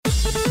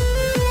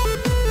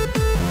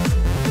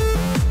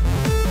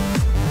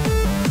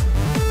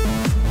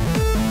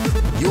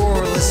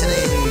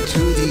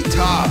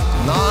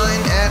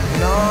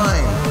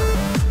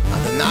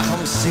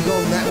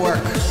Siegel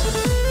Network.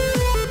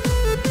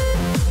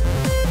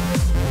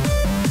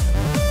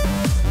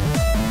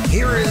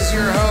 Here is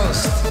your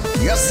host,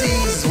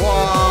 Yossi Zweig.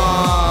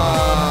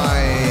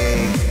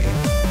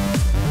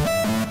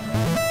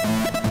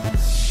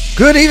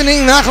 Good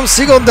evening,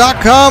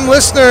 NachumSiegel.com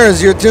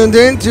listeners. You're tuned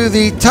in to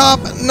the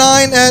Top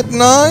 9 at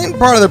 9,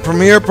 part of the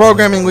premier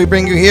programming we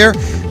bring you here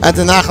at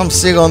the Nachum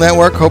Siegel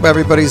Network. Hope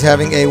everybody's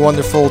having a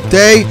wonderful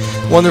day,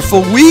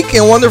 wonderful week,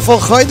 and wonderful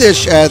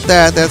Chodesh at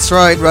that. That's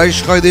right,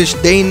 Rosh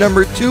Chodesh, day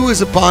number 2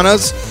 is upon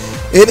us.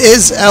 It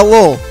is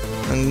Elul,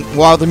 and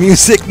while the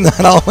music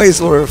not always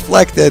will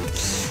reflect it,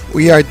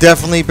 we are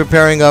definitely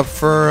preparing up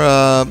for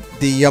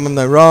the Yom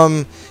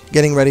Naram,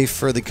 getting ready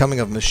for the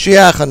coming of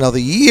Mashiach, another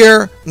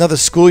year, another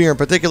school year in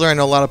particular. I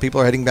know a lot of people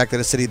are heading back to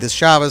the city this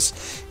Shabbos,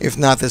 if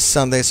not this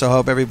Sunday, so I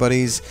hope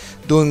everybody's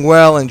doing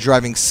well and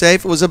driving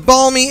safe. It was a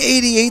balmy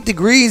 88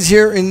 degrees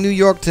here in New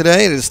York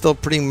today. It is still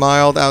pretty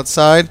mild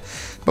outside,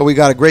 but we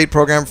got a great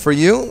program for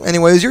you.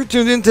 Anyways, you're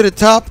tuned into the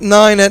Top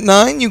 9 at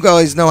 9. You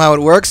guys know how it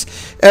works.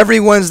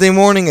 Every Wednesday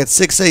morning at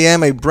 6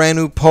 a.m., a brand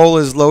new poll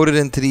is loaded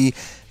into the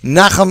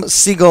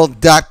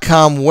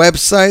NachumSiegel.com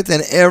website,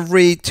 and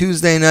every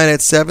Tuesday night at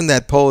 7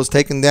 that poll is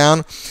taken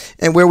down,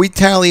 and where we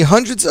tally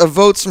hundreds of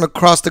votes from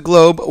across the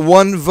globe,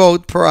 1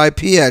 vote per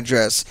IP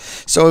address.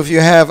 So if you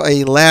have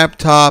a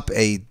laptop,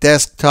 a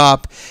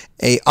desktop,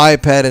 a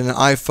iPad, and an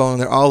iPhone,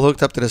 they're all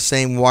hooked up to the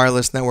same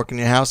wireless network in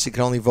your house. You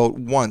can only vote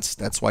once.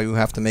 That's why you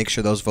have to make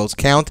sure those votes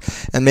count,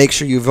 and make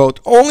sure you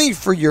vote only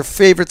for your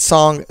favorite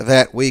song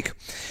that week.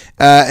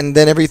 And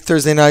then every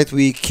Thursday night,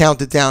 we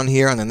count it down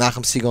here on the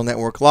Nachum Siegel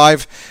Network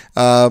Live.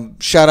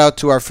 Shout out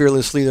to our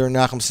fearless leader,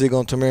 Nachum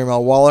Siegel, and to Miriam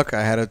L. Wallach.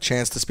 I had a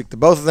chance to speak to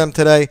both of them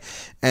today,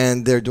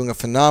 and they're doing a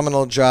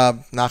phenomenal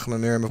job. Nachum and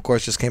Miriam, of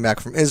course, just came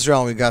back from Israel,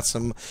 and we got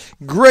some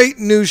great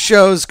new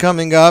shows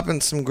coming up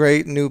and some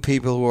great new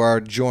people who are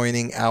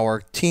joining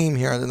our team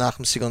here on the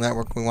Nachum Siegel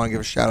Network. We want to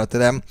give a shout out to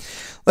them.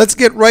 Let's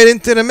get right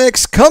into the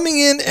mix. Coming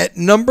in at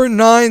number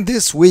 9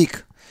 this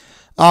week,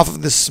 off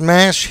of the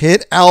smash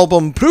hit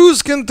album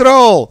Cruise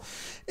Control,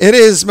 it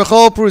is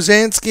Michal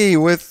Pruzansky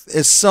with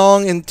a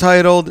song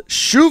entitled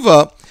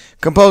Shuva,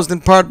 composed in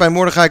part by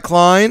Mordechai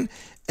Klein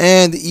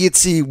and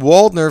Yitzi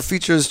Waldner.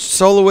 Features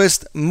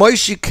soloist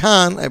Moshe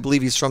Khan, I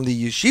believe he's from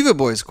the Yeshiva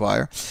Boys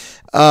Choir.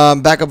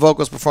 Backup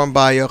vocals performed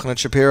by Yochanan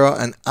Shapiro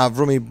and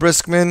Avrumi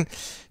Briskman.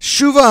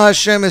 Shuva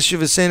Hashem es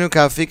Shuvasenu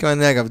Ka'afikim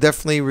HaNegav.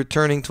 Definitely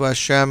returning to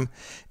Hashem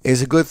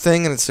is a good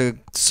thing, and it's a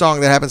song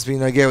that happens to be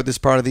Nagir with this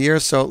part of the year.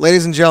 So,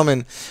 ladies and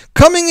gentlemen,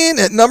 coming in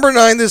at number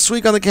 9 this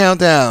week on the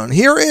countdown,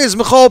 here is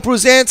Michal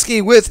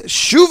Pruzansky with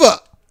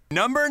Shuva.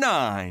 Number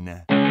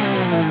 9.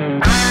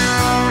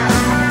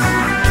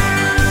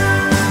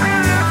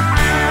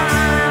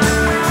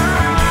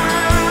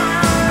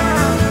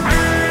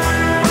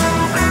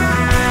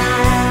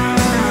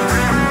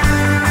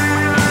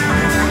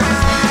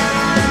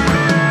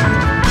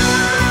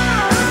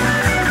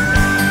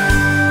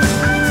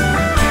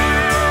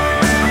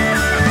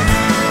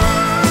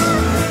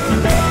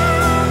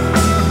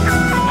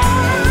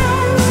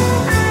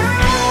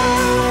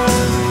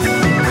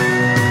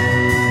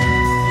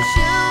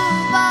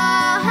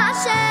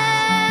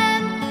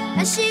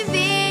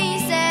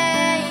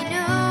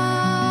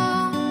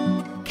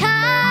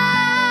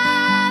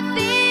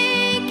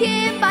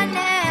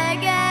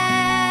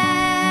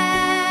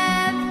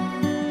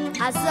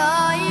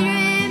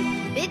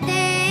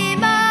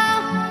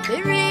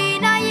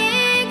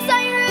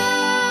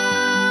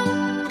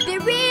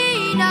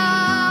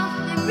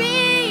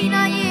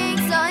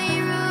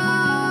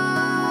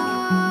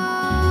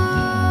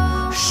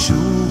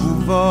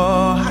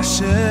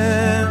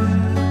 Hashem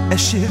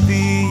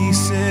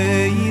Esheviseinu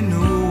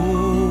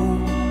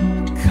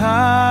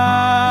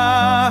Kafikim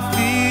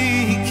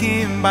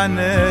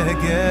Banegev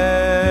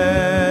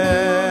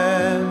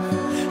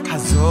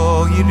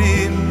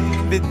Hazoirim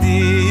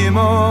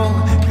Bedimo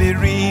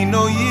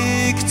Birino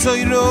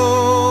Yiktoiro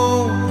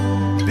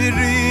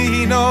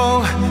Birino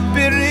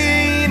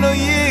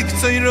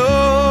Yiktoiro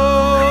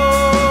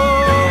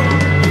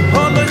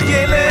Holach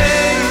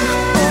Yelei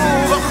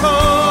Uvacho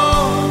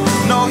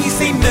No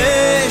Yisei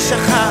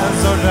Neshach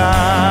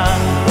HaZorah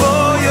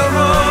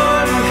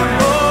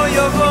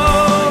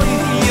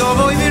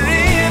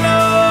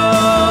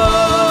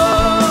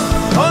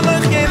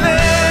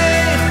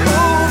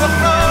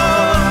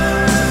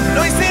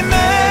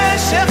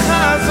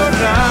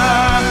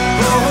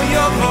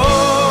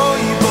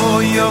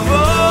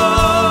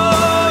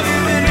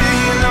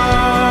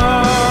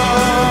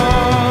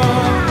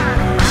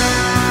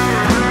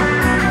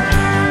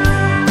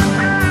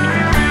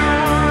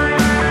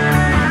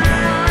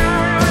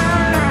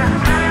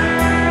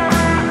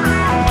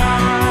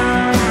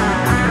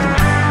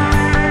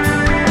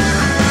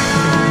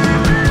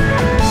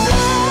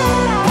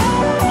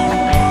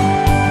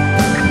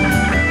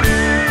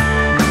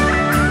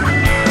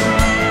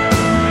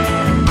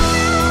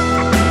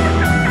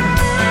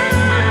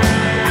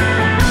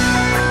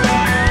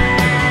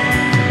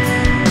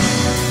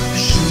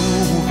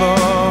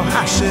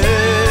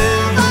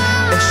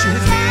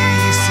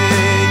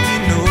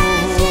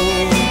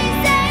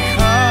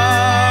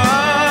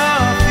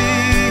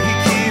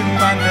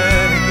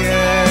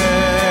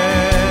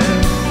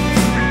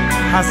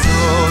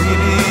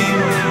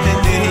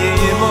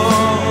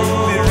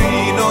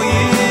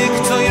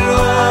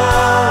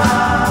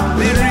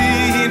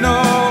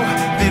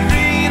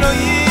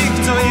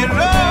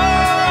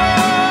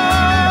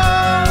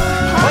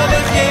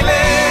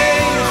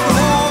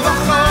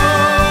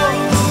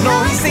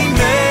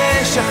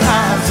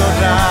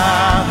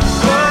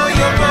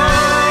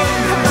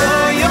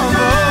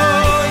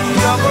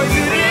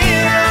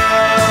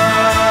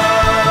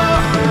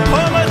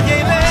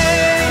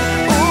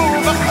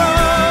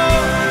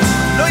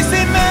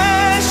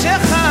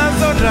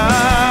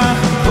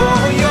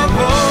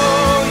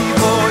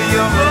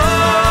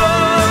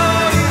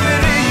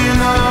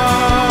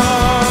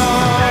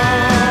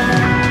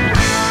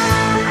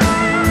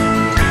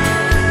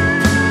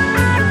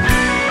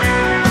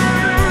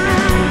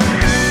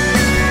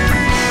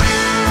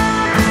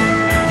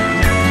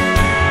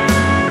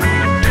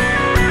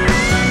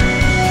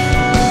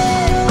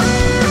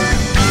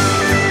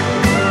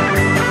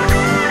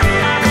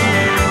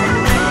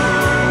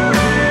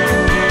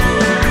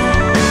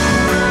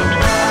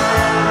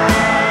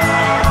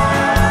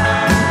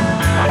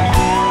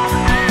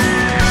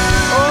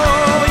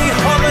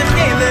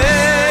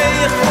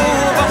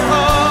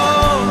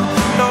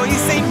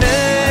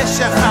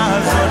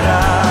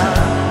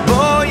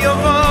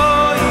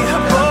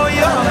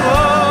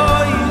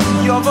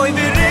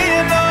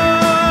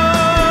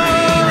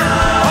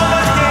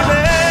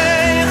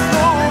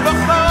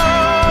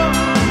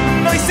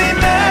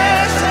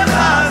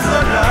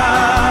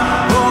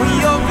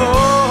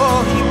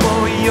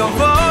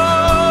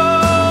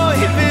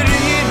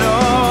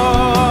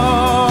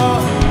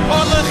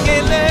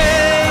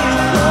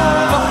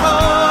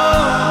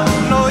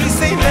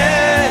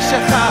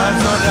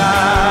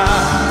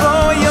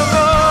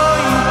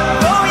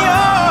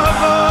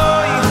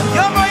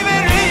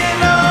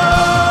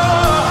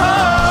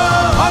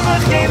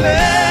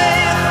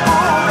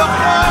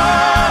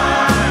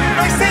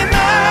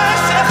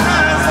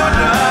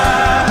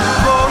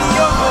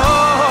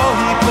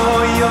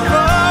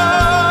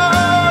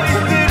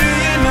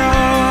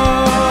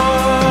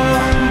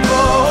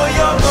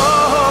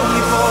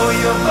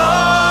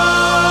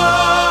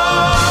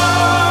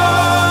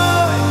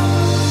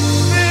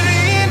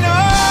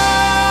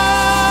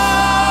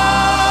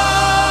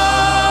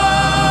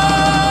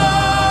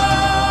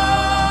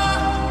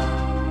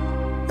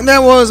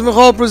that was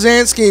Michal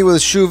Pruzansky with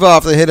Shuva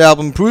off the hit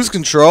album Cruise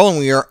Control, and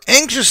we are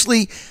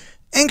anxiously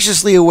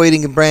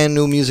awaiting a brand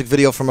new music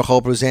video from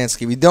Michal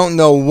Pruzansky. We don't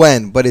know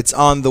when, but it's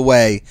on the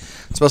way.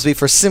 It's supposed to be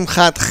for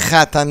Simchat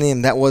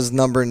Chatanim. That was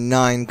number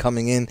 9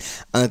 coming in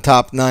on the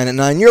top 9 at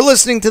 9. You're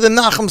listening to the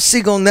Nachum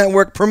Segal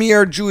Network,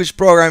 premier Jewish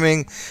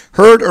programming,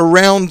 heard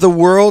around the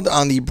world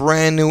on the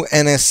brand new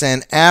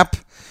NSN app.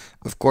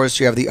 Of course,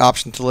 you have the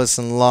option to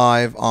listen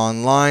live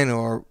online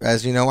or,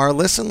 as you know, our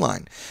listen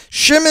line.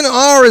 Shimon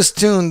R is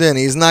tuned in.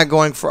 He's not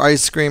going for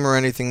ice cream or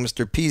anything.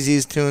 Mr.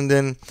 PZ's tuned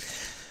in.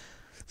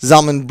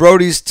 Zalman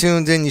Brody's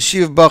tuned in.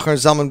 Yeshiva Bachar,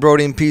 Zalman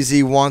Brody, and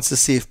PZ wants to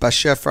see if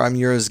Bashefer I'm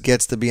Yours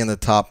gets to be in the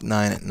top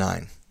 9 at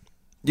 9.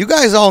 You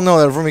guys all know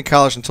that Rumi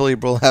Kalish and Tully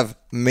Brul have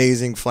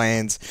amazing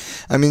fans.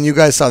 I mean, you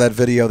guys saw that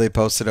video they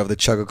posted of the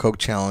Chug a Coke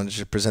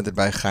Challenge presented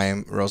by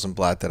Chaim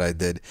Rosenblatt that I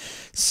did.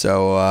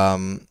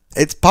 So,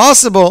 it's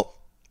possible.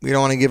 We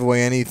don't want to give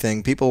away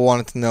anything. People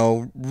wanted to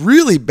know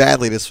really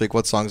badly this week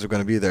what songs are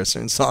going to be there.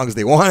 Certain songs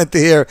they wanted to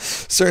hear,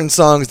 certain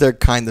songs they're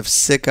kind of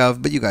sick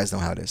of, but you guys know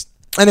how it is.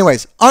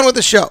 Anyways, on with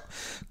the show.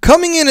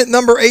 Coming in at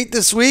number 8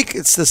 this week,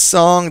 it's the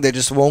song that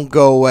just won't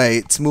go away.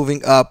 It's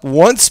moving up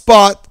one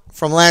spot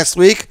from last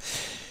week.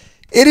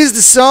 It is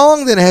the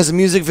song that has a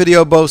music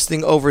video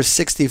boasting over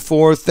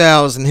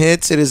 64,000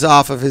 hits. It is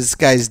off of his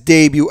guy's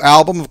debut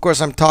album. Of course,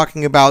 I'm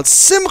talking about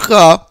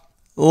Simcha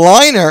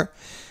Liner.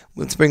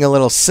 Let's bring a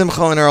little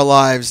simcha in our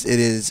lives. It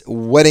is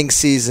wedding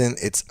season.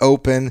 It's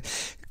open.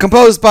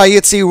 Composed by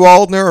Yitzi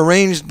Waldner,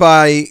 arranged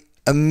by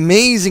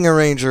amazing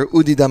arranger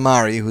Udi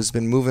Damari, who's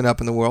been moving up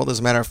in the world. As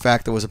a matter of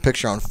fact, there was a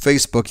picture on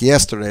Facebook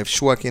yesterday of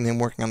Shweki and him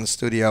working on the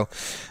studio,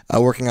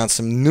 working on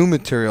some new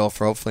material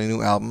for hopefully a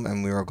new album,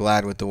 and we were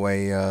glad with the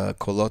way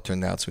Kolot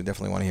turned out, so we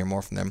definitely want to hear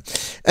more from them.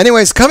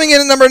 Anyways, coming in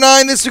at number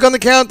 9 this week on the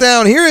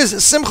countdown, here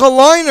is Simcha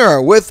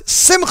Liner with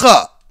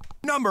Simcha.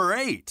 Number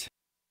 8.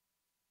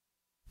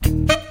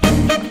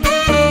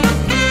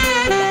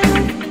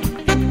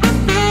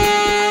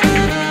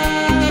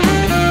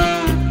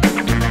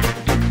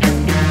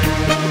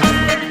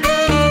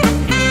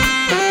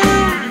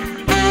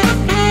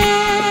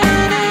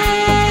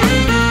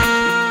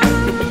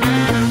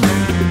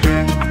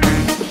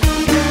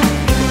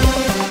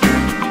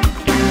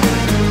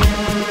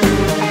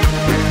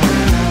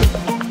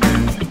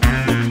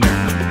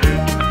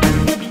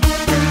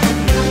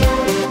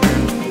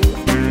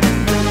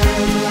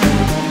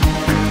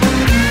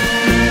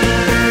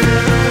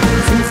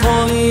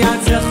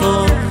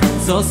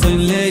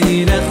 Soin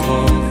leirecho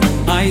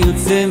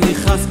ayutze mi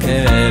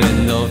khaskel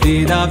no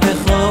vida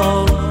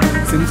becho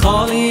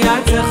simcholi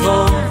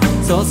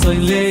atcho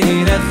soin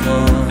leirecho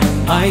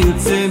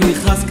ayutze mi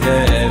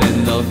khaskel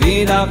no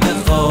vida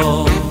becho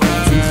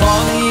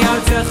simcholi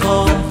atcho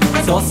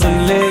soin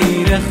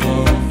leirecho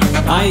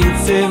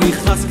ayutze mi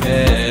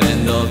khaskel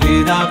no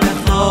vida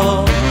becho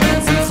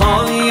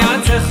simcholi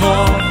atcho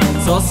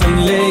soin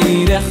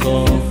leirecho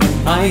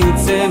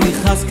ayutze mi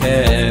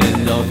khaskel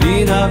no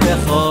vida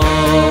becho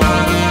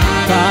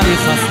Tari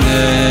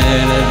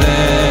khasnel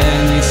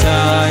ben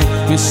ishai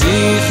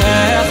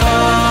mishichecha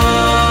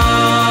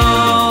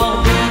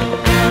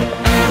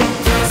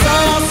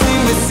Sosim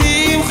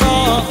besimcha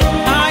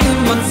ayim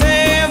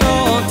matzevo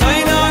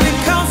Taina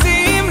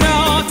mikazim no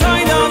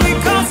Taina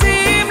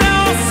mikazim no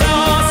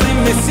Sosim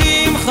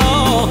besimcha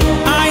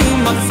ayim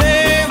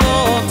matzevo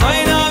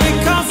Taina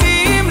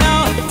mikazim no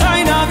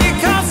Taina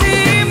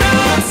mikazim no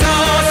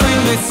Sosim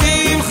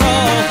besimcha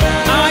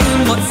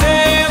ayim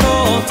matzevo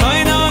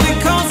Taina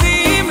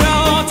mikazim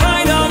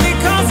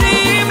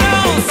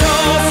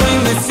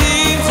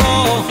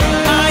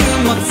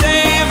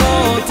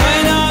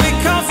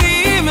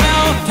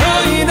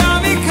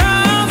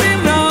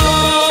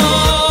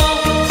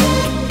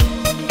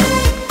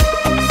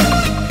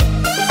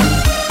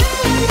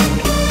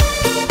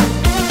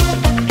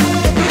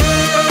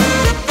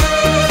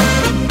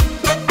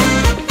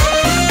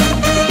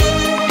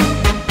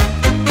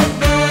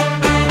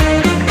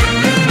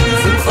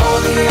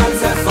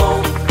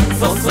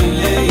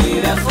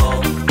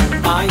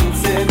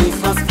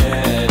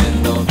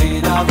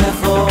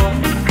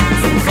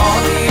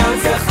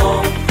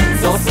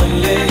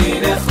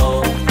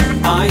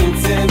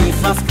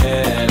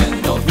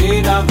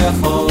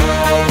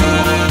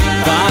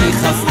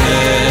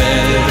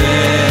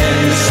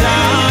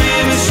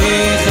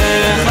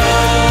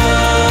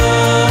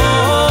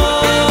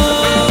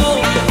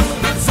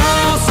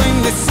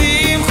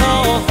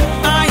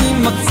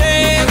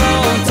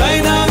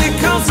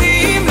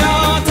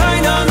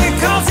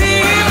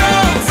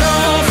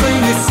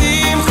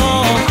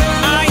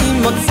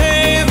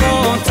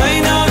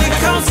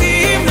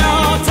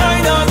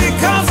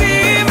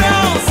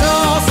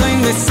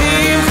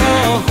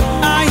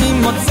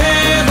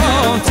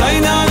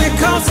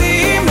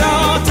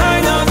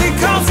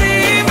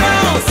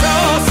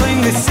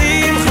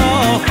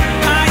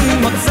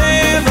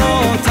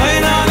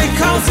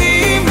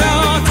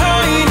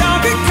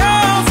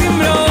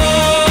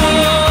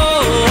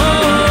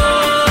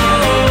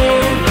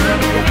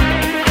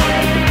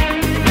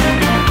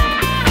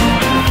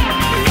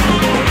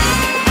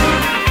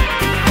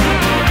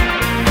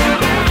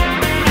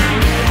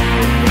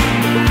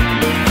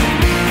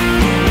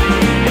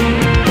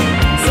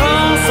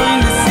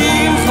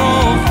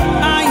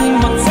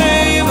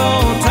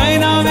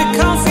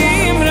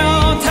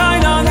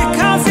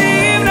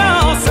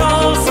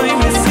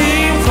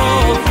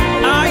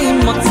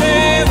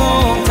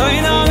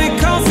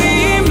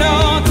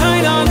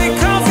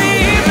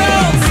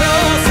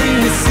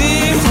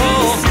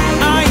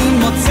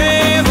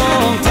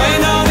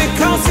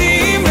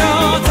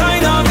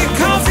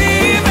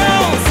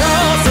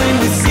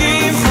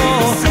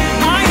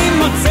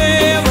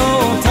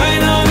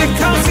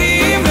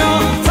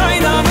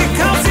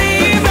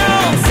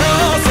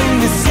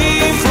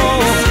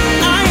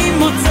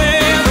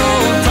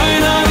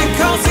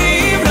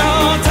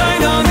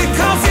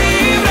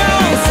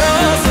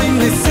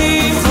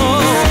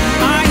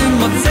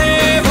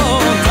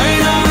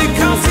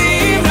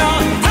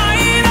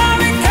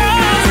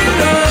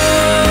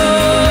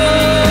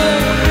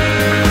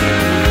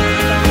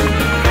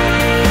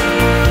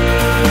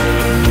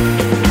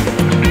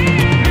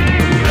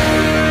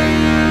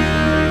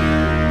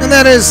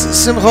that is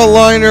Simcha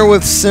Leiner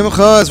with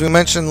Simcha. As we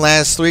mentioned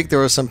last week, there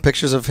were some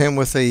pictures of him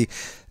with a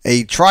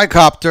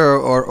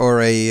tricopter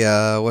or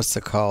a what's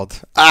it called?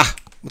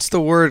 What's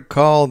the word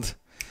called?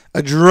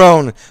 A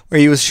drone,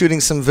 where he was shooting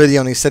some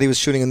video, and he said he was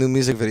shooting a new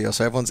music video.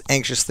 So everyone's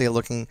anxiously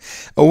awaiting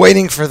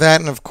for that.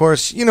 And of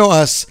course, you know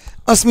us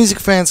music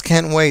fans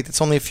can't wait.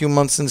 It's only a few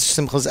months since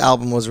Simcha's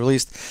album was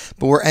released,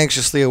 but we're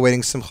anxiously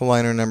awaiting Simcha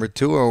Leiner number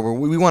 2, or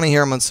we want to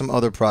hear him on some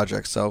other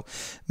projects. So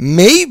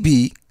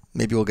maybe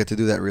we'll get to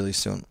do that really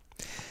soon.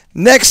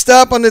 Next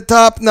up on the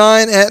top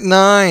 9 at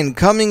 9,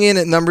 coming in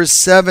at number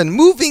 7,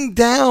 moving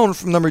down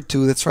from number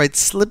 2, that's right,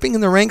 slipping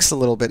in the ranks a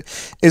little bit,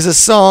 is a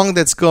song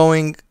that's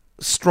going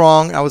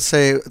strong. I would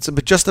say it's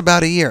just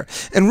about a year.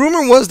 And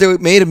rumor was they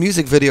made a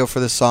music video for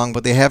this song,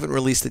 but they haven't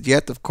released it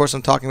yet. Of course,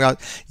 I'm talking about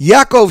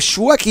Yaakov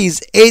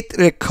Shweki's Et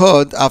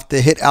Rekod off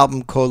the hit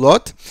album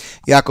Kolot.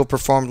 Yaakov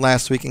performed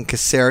last week in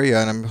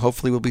Caesarea, and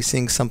hopefully we'll be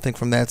seeing something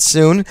from that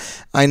soon.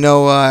 I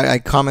know I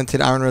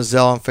commented, Aaron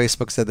Rosell on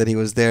Facebook said that he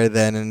was there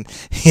then, and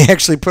he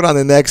actually put on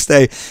the next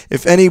day,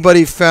 if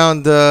anybody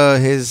found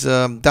his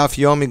Daf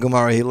Yomi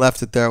Gemara, he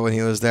left it there when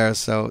he was there,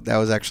 so that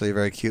was actually a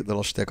very cute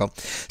little shtickle.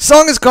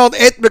 Song is called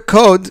Et Rekod.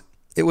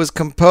 It was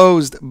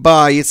composed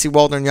by Yitzi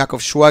Waldner and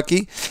Yaakov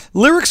Shweki.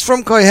 Lyrics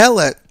from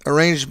Kohelet,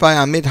 arranged by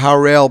Amit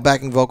Harel,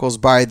 backing vocals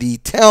by the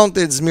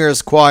talented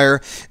Zmiris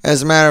Choir.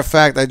 As a matter of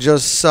fact, I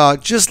just saw,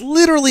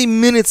 literally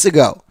minutes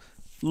ago,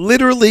 on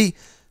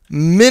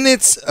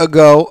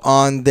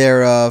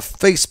their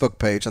Facebook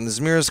page, on the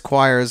Zmiris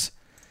Choir's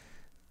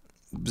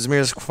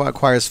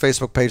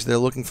Facebook page, they're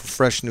looking for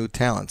fresh new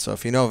talent. So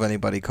if you know of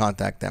anybody,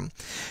 contact them.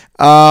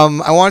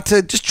 I want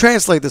to just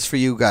translate this for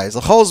you guys.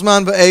 L'chol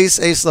zman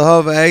v'eis, eis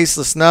lahov v'eis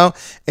l'sno,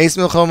 eis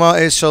milchoma,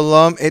 eis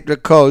shalom, et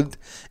rekod.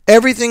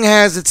 Everything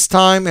has its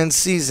time and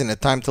season. A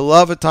time to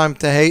love, a time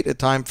to hate, a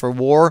time for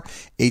war,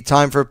 a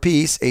time for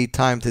peace, a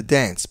time to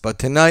dance. But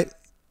tonight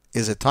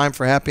is a time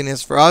for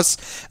happiness for us,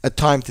 a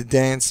time to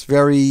dance.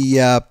 Very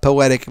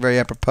poetic, very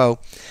apropos.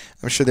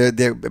 I'm sure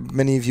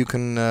many of you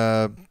can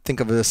think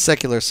of a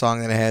secular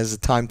song that has a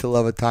time to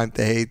love, a time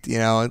to hate,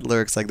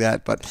 lyrics like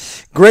that. But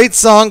great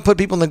song, put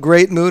people in a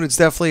great mood. It's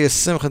definitely a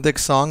Simcha-dik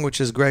song, which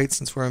is great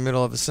since we're in the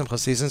middle of the Simcha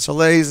season. So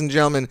ladies and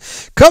gentlemen,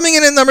 coming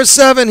in at number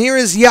 7, here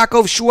is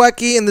Yaakov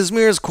Shweki and the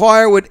Zmiris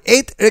Choir with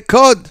Et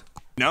Rekod.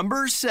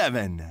 Number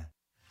 7.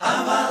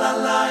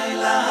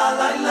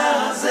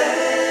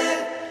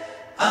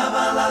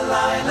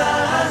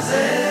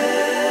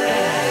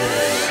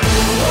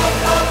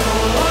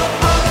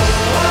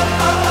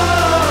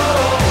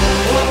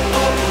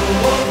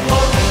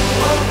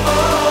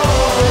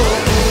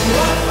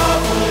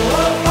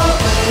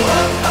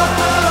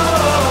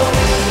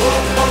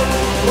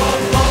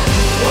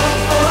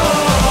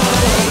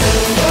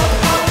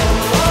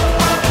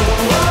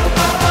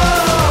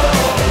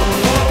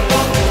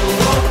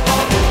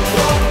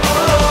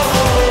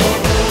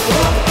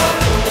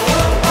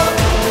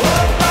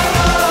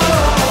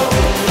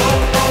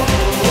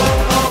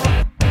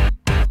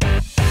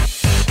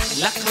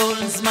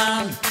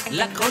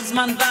 לכל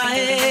זמן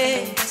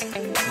ועת,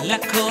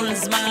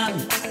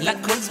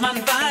 לכל זמן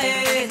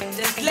ועת,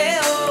 את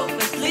לאהוב,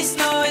 את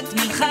לשנוא, את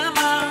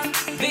מלחמה,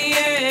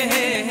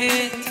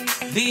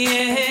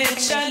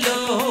 ויית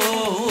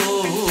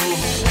שלום.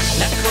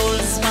 לכל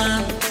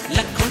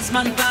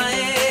זמן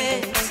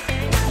ועת,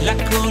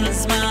 לכל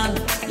זמן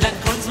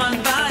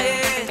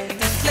ועת,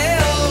 את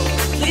לאהוב,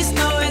 את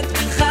לשנוא, את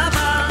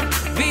מלחמה,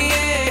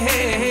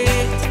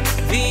 ויית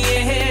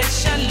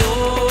שלום.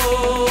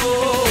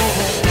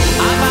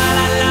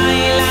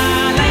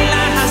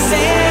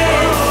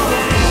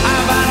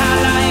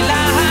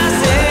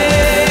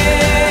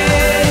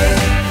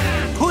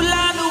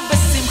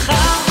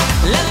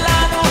 Love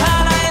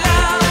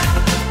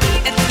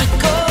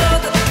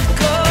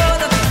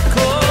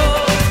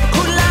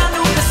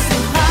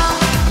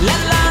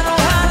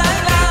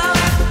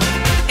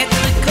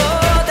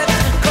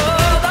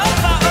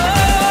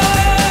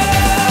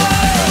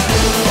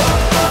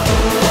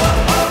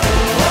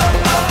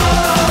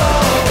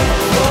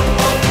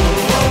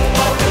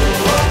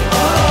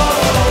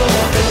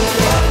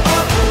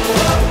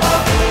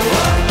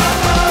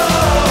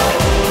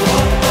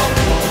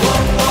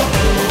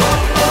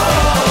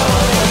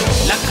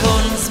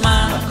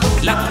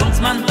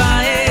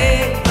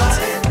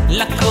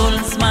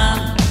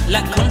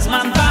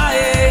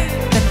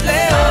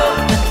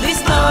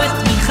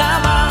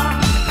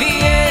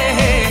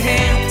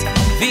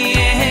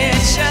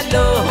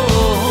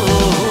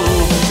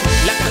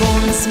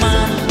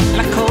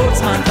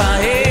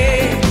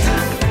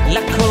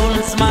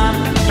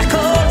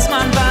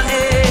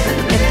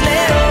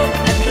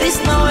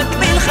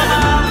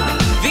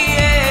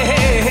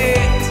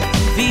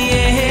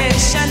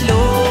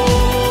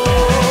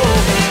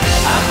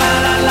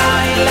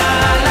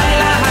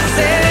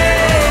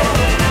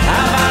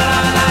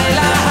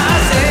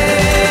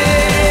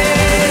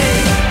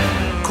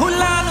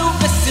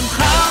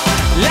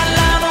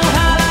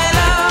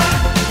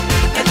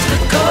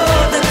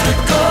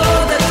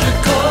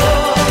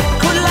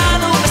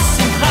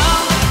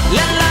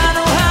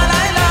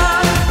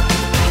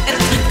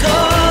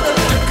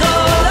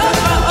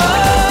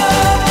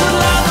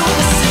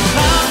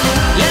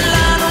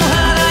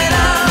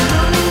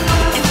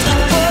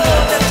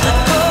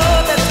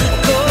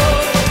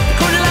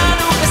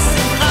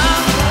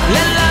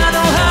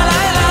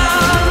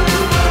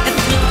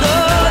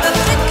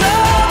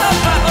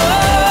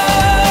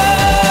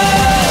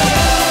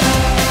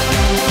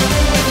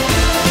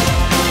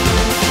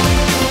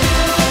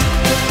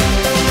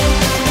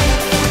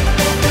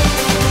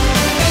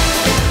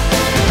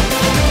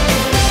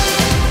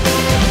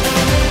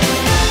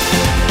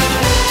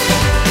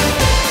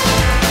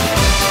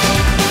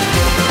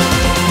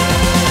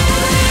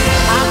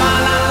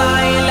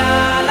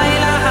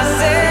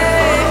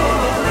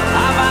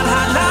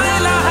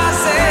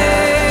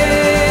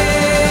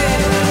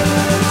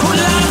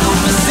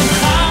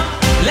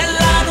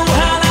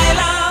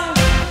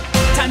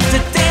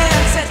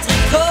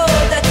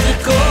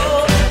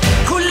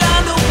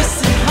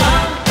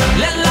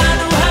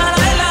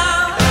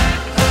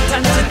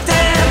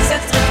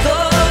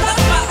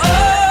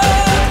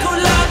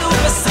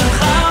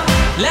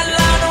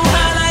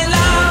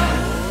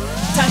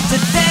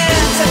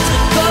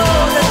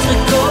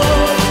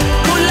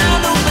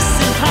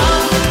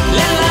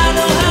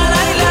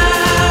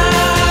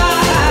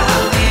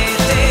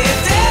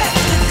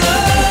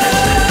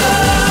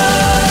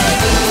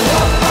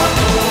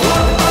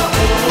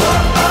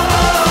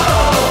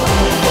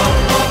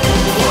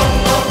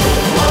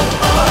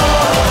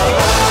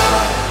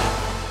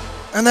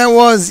that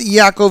was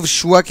Yaakov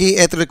Shweki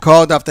et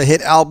Rekord off the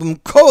hit album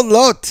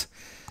Kolot.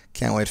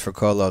 Can't wait for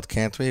Kolot,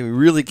 can't we? We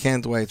really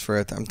can't wait for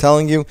it. I'm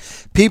telling you,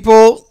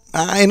 people,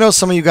 I know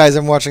some of you guys,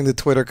 I'm watching the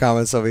Twitter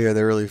comments over here.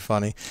 They're really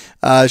funny.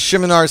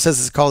 Shimonar says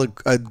it's called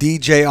a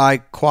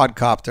DJI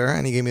quadcopter,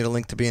 and he gave me the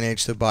link to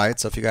B&H to buy it.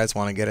 So if you guys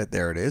want to get it,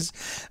 there it is.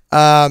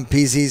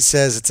 PZ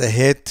says it's a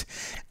hit.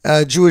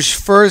 Jewish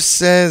First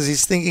says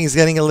he's thinking he's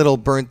getting a little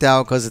burnt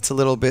out because it's a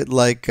little bit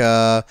like,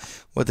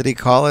 what did he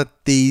call it?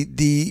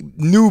 The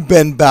new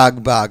Ben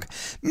Bagbag.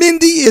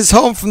 Mindy is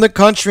home from the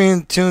country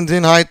and tuned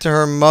in. Hi to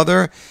her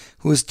mother,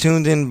 who is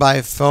tuned in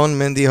by phone.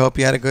 Mindy, hope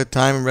you had a good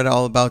time and read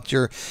all about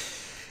your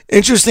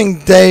interesting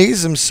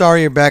days. I'm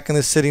sorry you're back in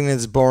the city and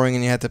it's boring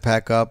and you had to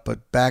pack up,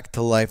 but back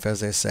to life, as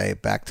they say,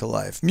 back to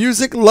life.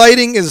 Music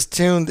Lighting is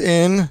tuned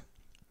in.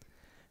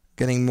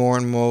 Getting more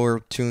and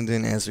more tuned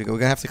in as we go. We're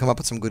going to have to come up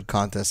with some good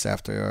contests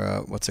after,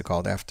 after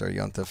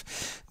Yontif.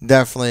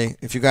 Definitely.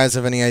 If you guys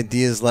have any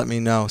ideas, let me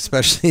know,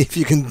 especially if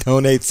you can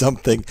donate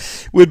something.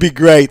 Would be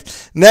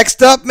great.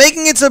 Next up,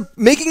 making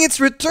its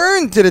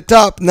return to the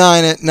top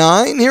 9 at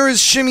 9. Here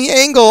is Shimmy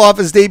Engel off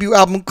his debut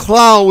album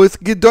Klau with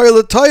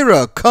Gedoyle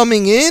Torah,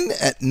 coming in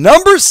at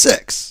number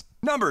 6.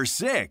 Number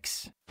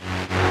 6.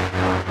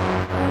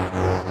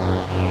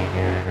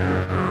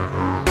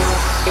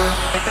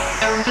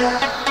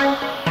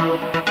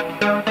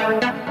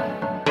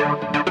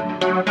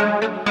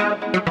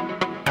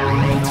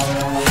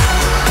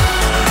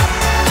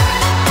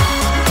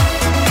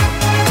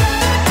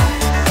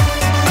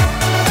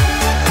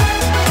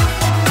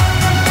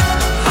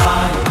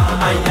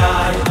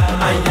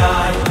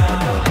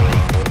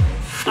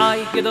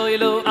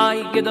 Gedoylo,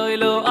 ay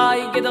gedoylo,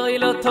 ay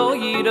gedoylo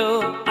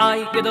toyiro,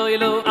 ay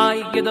gedoylo,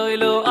 ay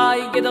gedoylo,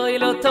 ay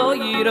gedoylo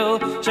toyiro,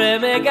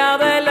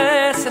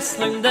 shemegadeles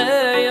eslim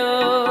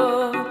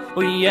deyo,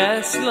 uy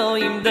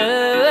eslim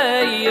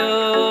deyo,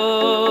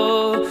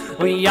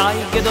 uy ay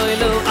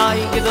gedoylo, ay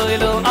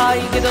gedoylo,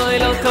 ay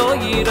gedoylo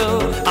toyiro,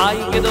 ay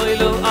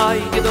gedoylo, ay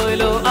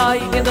gedoylo, ay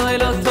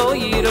gedoylo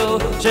toyiro,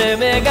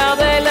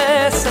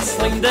 shemegadeles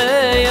eslim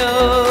deyo,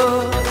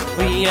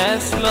 uy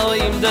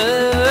eslim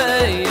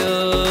deyo.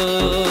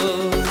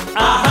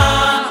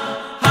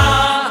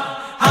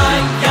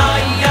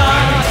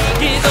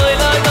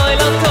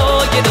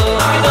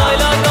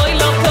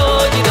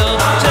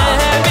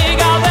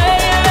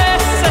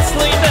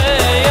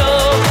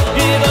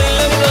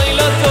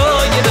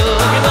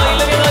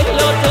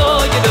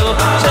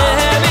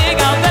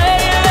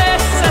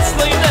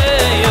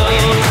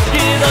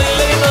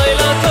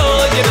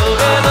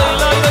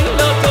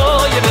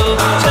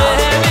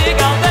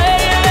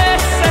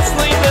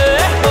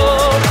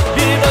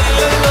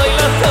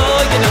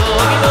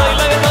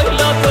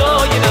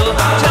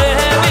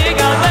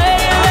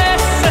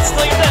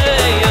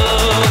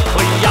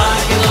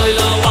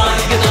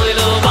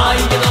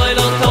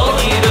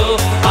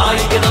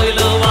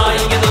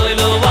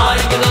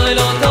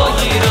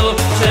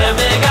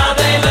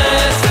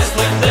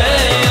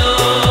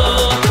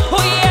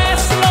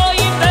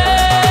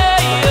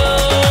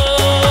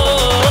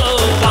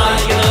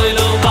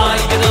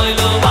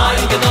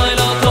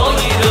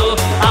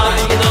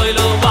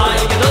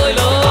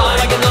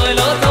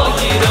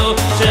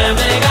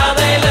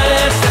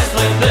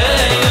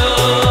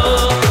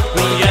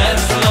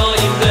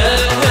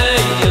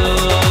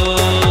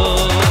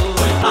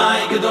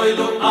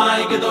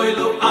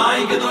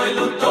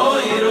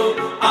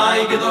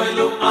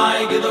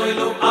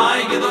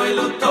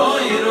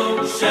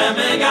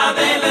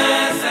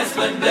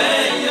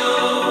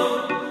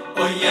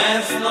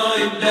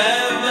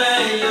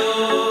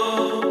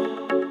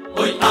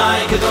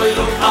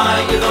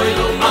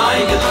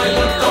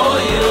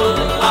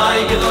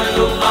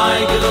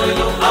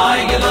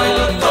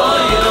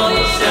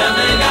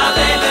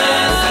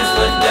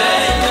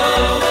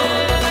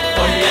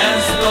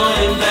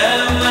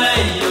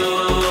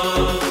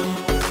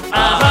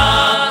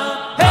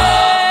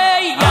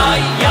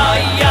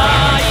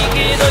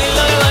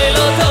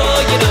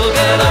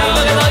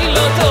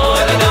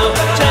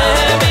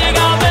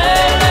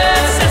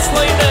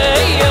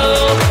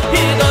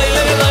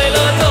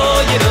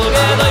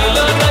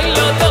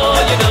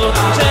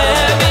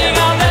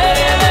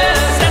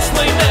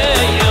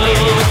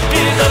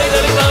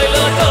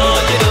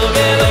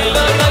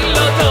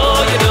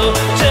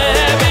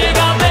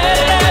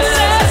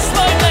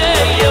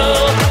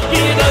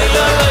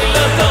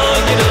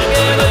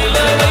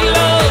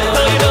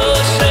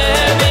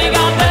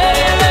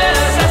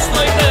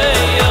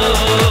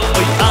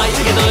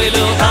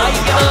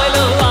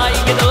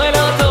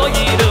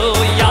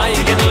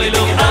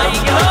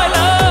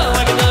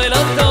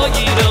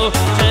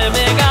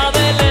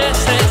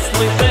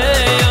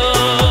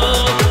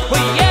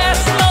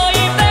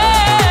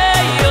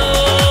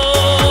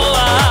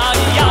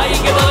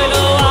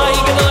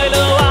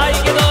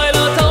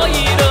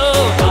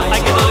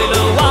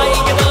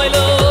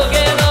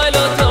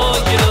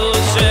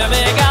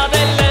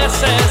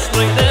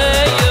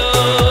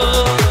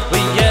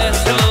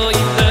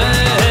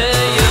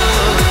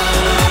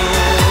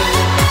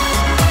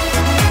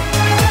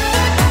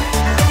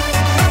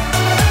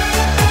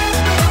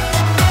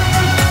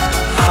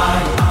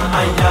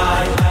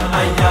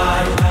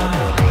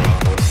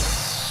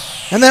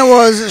 And that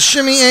was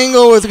Shimmy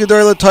Engel with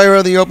Gedoyle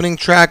Torah, the opening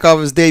track of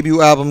his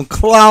debut album,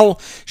 Klal.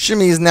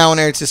 Shimmy is now in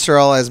Eretz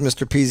Yisrael, as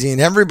Mr. PZ and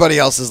everybody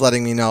else is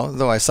letting me know,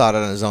 though I saw it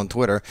on his own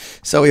Twitter.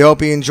 So we hope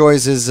he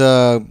enjoys his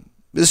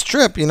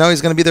trip. You know,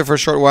 he's going to be there for a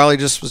short while. He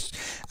just was,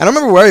 I don't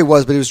remember where he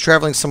was, but he was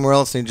traveling somewhere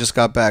else and he just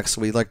got back.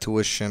 So we'd like to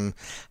wish him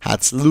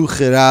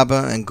Hatzluche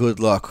Rabba and good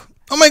luck.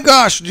 Oh my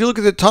gosh, did you look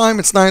at the time?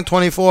 It's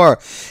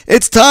 9:24.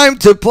 It's time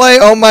to play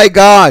Oh My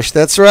Gosh.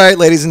 That's right,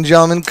 ladies and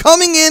gentlemen.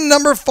 Coming in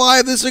number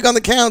 5 this week on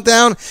the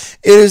countdown,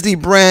 it is the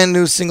brand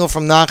new single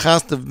from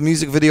Nachas. The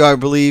music video, I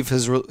believe,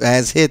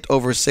 has hit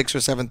over 6,000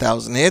 or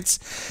 7,000 hits.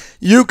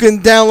 You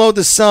can download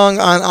the song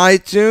on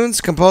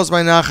iTunes, composed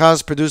by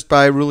Nachas, produced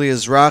by Ruli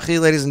Ezrachi.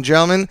 Ladies and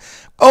gentlemen,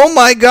 Oh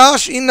My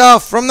Gosh,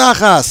 enough from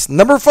Nachas.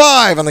 Number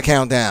 5 on the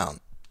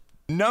countdown.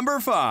 Number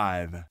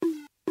 5.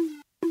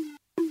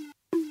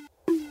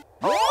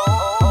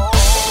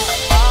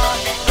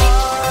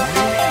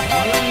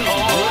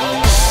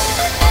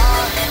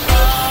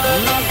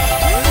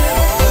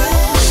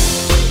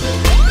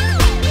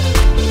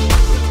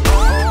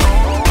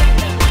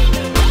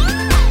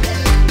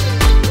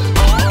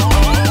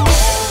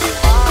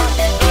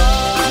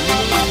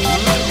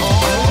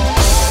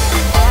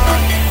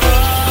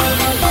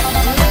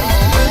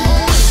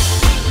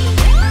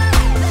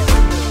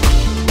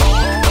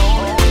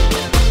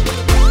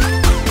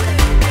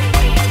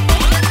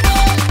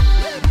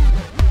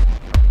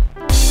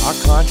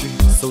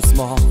 So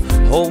small,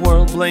 whole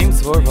world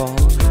blames for all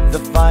the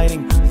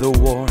fighting, the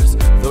wars,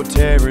 though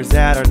terror's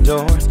at our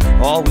doors.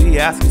 All we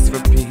ask is for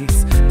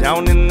peace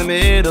down in the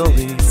Middle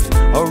East.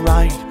 A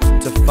right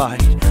to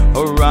fight,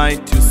 a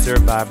right to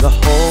survive. The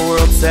whole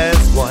world says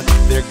what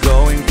they're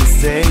going to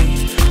say.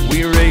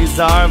 We raise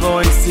our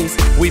voices,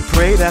 we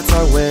pray that's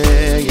our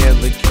way.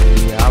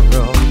 Elikei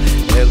Avrom,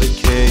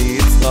 Elikei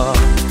Yitzchak,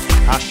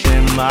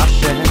 Hashem,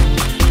 Hashem,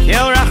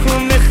 Kel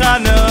Rachum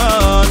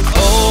Nechanon.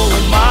 Oh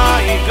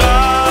my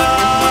God.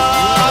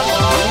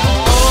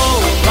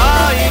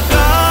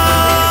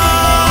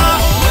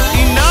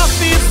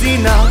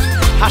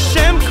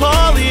 Hashem,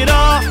 call it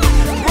off.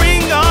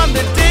 Bring on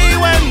the day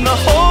when the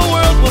whole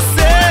world will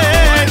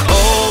say,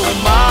 oh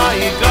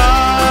my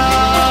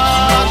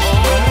God,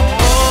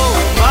 oh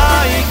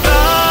my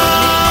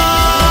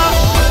God.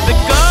 The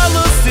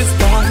galus is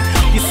done,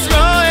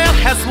 Yisrael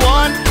has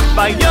won.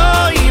 By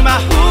Yom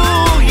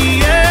Ahu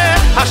Yeh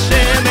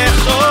Hashem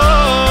Echad.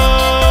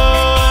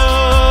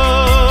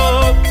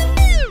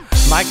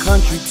 My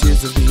country,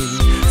 tears of thee,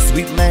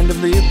 sweet land of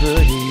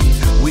liberty.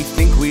 We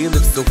think we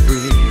live so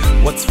free.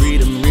 What's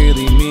freedom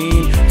really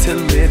mean? To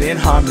live in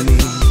harmony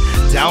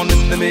down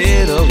in the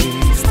Middle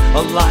East.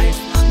 A life,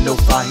 no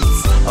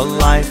fights, a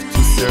life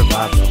to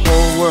survive. The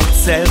whole world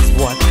says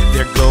what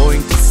they're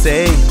going to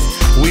say.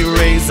 We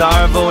raise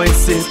our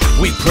voices,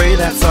 we pray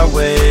that's our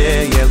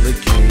way.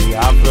 Elikei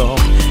Avrom,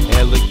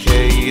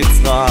 Elikei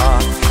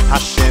Yitzchak,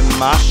 Hashem,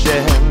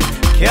 Hashem,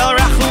 Kel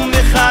Rachum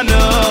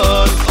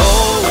Nechanon.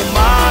 Oh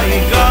my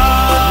God.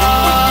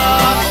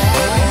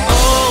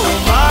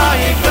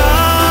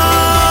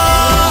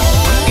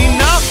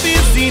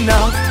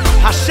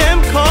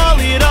 Hashem, call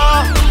it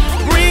off.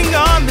 Bring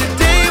on the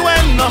day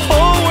when the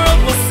whole world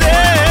will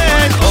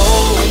say,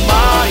 oh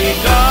my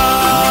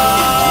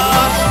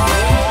God,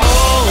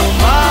 oh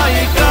my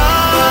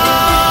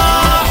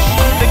God.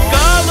 The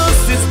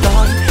galus is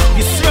done,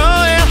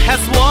 Yisrael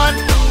has won.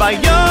 By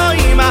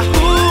Yom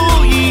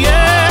Ahu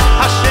Yeh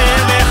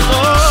Hashem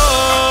Echad.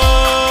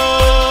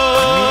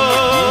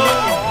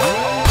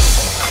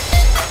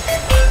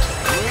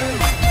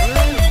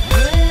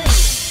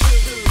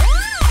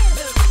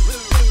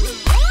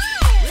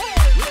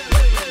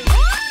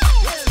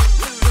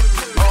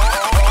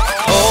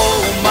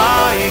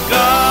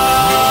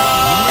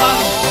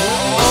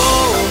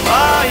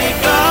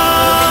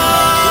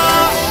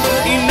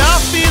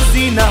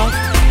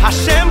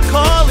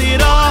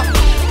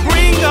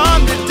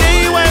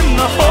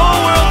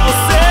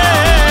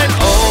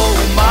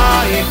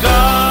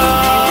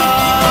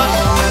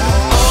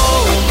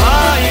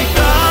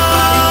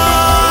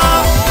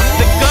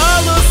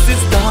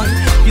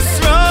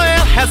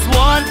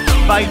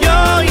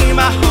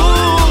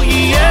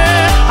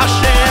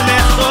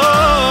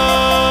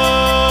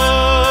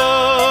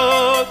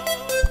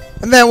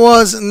 And that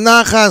was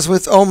Nachas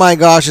with Oh My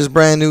Gosh, his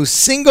brand new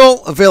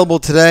single, available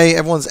today.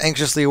 Everyone's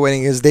anxiously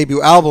awaiting his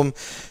debut album.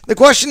 The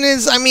question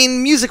is, I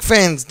mean, music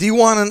fans, do you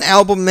want an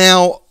album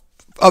now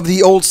of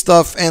the old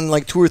stuff and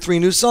like 2 or 3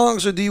 new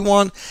songs, or do you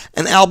want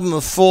an album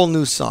of full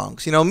new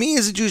songs? You know, me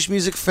as a Jewish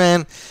music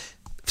fan,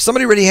 if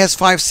somebody already has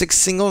 5, 6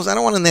 singles, I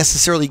don't want to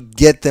necessarily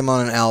get them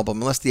on an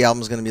album unless the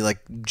album is going to be like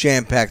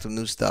jam-packed with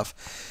new stuff,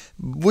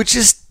 which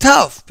is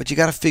tough, but you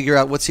got to figure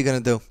out what's he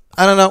going to do.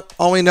 I don't know.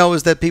 All we know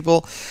is that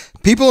people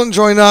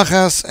enjoy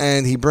Nachas,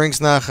 and he brings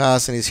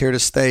Nachas, and he's here to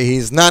stay.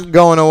 He's not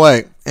going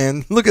away.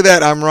 And look at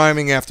that, I'm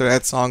rhyming after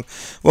that song.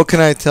 What can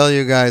I tell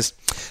you guys?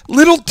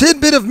 Little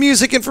tidbit of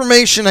music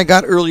information I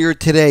got earlier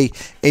today.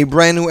 A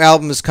brand new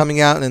album is coming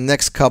out in the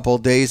next couple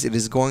of days. It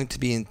is going to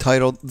be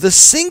entitled The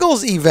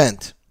Singles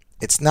Event.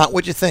 It's not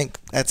what you think.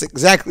 That's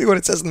exactly what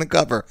it says on the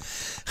cover.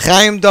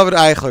 Chaim David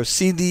Eichler,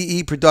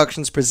 CDE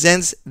Productions,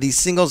 presents the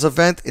singles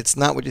event. It's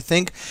not what you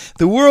think.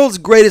 The world's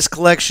greatest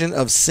collection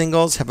of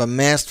singles have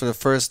amassed for the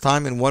first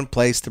time in one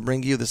place to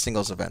bring you the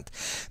singles event.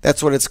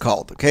 That's what it's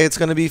called. Okay, it's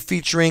going to be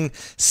featuring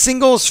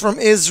singles from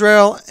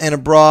Israel and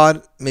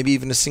abroad, maybe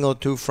even a single or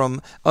two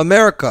from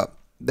America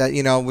that,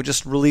 were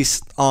just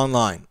released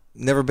online.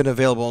 Never been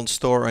available in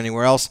store or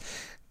anywhere else.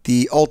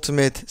 The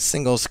ultimate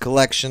singles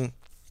collection.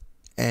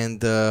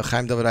 And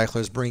Chaim David Eichler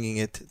is bringing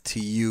it to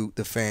you,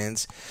 the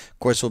fans. Of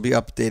course, we'll be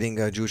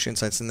updating Jewish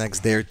Insights the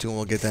next day or two, and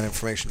we'll get that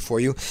information for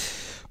you.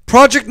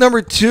 Project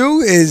number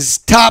 2 is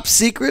top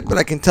secret, but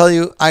I can tell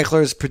you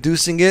Eichler is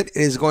producing it.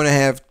 It is going to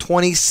have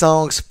 20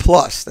 songs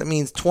plus. That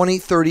means 20,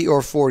 30,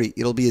 or 40.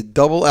 It'll be a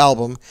double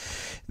album.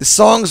 The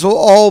songs will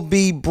all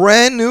be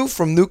brand new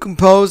from new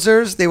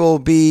composers. They will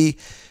be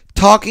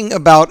talking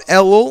about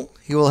Elul.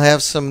 He will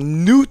have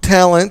some new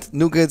talent,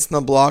 new kids on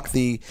the block,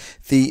 the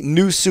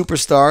new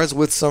superstars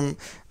with some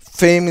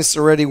famous,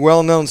 already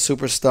well-known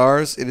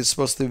superstars. It is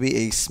supposed to be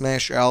a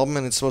smash album,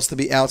 and it's supposed to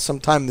be out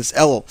sometime this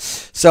Elul.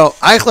 So,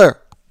 Eichler,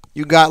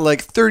 you got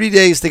like 30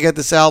 days to get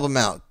this album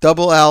out.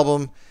 Double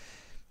album,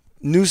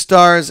 new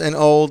stars and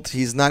old.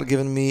 He's not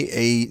given me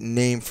a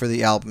name for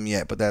the album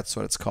yet, but that's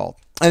what it's called.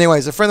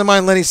 Anyways, a friend of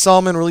mine, Lenny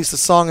Solomon, released a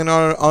song in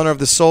honor of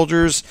the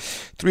soldiers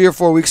 3 or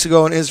 4 weeks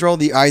ago in Israel,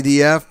 the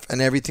IDF,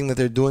 and everything that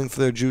they're doing for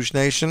their Jewish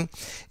nation.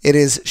 It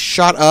is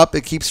shot up.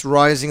 It keeps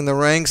rising in the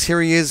ranks. Here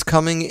he is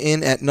coming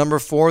in at number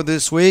 4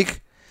 this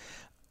week.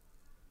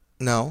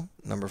 No,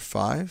 number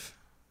 5.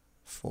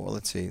 4,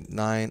 let's see.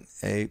 9,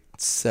 8,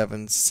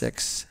 7,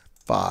 6,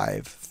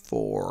 5,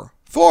 4.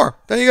 4.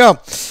 There you go.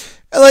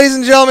 Ladies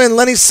and gentlemen,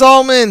 Lenny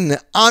Solomon,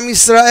 Am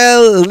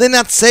Yisrael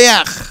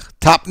Linatseach.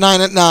 Top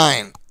 9 at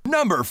 9.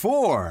 Number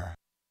 4.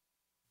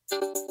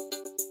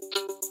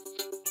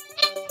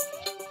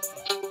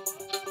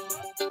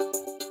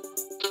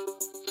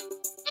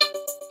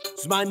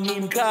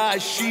 זמנים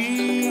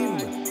קשים,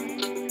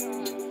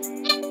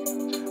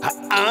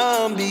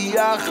 העם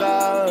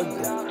ביחד,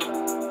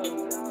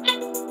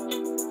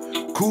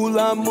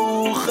 כולם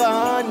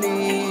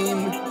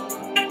מוכנים,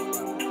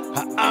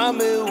 העם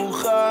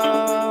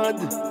מאוחד,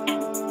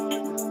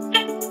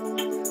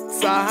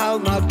 צהל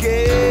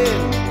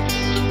מגן,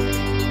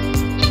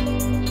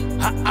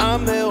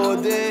 העם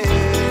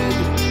מעודד,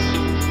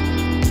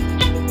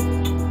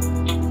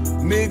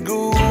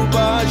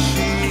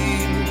 מגובשים,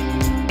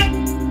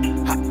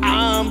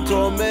 העם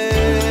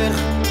תומך,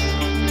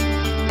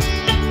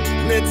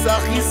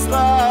 נצח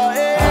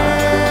ישראל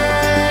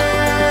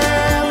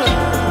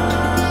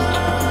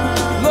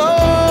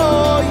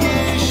לא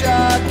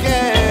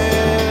ישקר,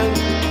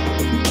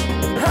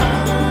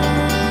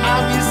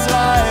 עם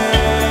ישראל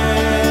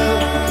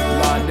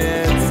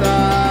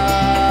לנצח,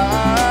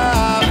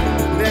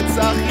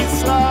 נצח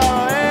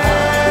ישראל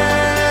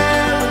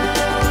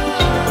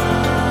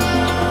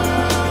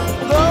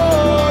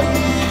לא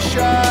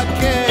ישקר,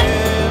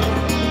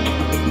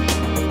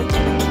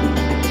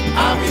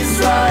 עם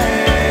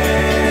ישראל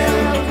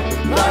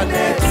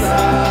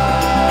לנצח,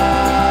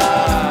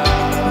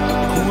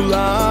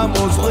 כולם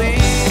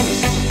עוזרים,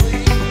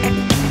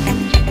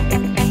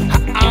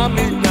 העם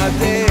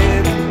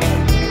מתנדב,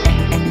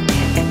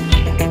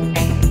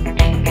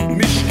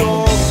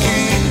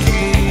 משתוקקים,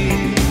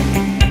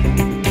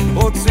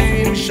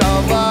 רוצים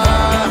שלווה,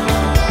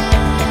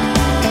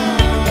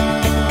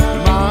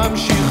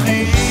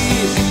 ממשיכים,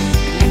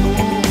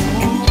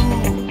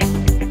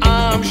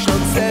 עם של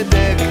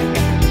צדק,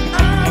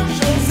 עם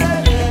של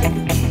צדק,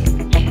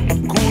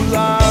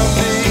 כולם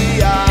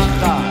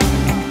ביחד,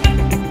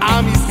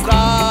 עם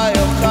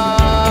ישראל חי,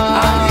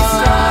 עם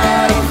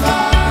ישראל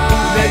חי,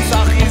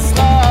 נצח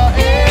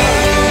ישראל,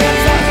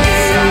 נצח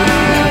ישראל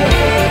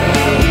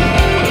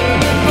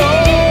לא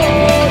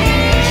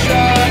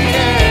ישקר,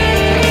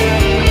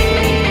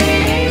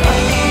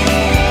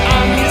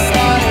 עם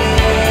ישראל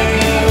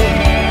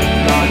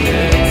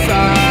לנצח,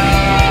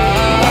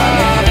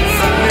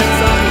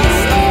 נצח ישראל לא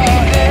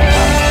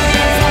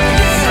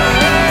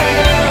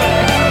ישקר, עם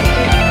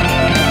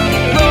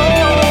ישראל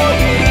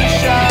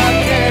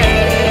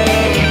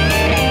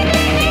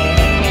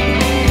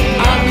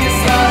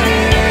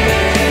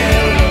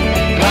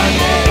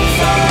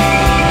לנצח, נצח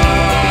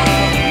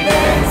ישראל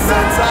לא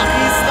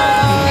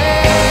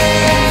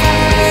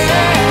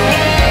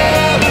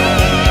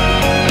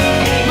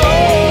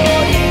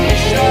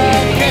ישקר,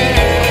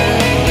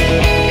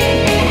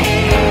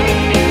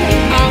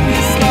 עם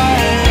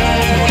ישראל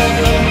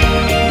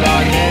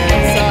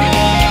לנצח,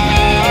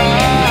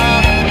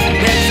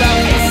 נצח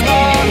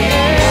ישראל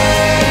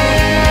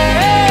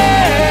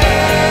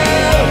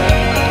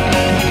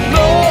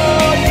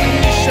לא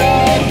ישקר,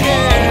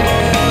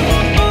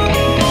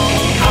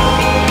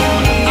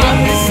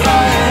 עם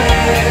ישראל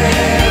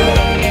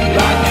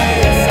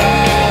לנצח.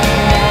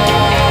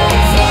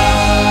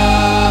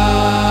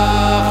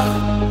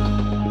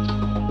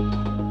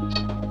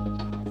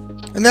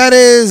 And that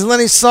is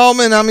Lenny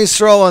Solomon, Am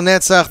Yisrael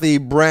Netzach, the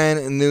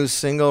brand new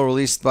single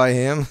released by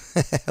him.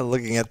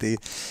 Looking at the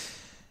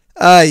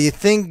You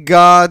think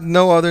God,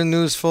 no other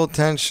news, full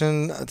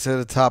attention to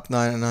the top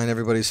 9 at 9.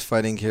 Everybody's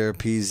fighting here.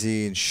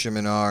 PZ and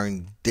Shimon R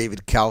and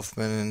David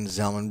Kaufman and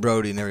Zalman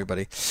Brody and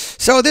everybody.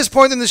 So at this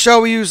point in the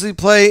show, we usually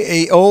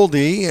play a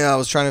oldie. I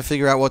was trying to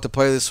figure out what to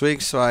play this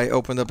week, so I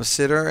opened up a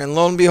sitter. And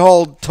lo and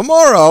behold,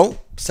 tomorrow,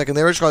 second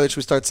day of Chodesh,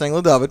 we start saying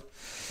LeDavid.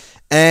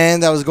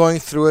 And I was going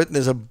through it. And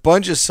there's a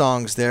bunch of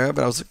songs there,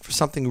 but I was looking for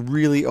something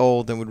really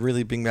old that would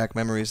really bring back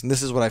memories. And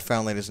this is what I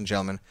found, ladies and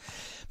gentlemen.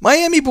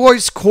 Miami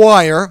Boys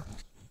Choir.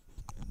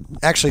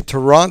 Actually,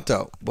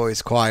 Toronto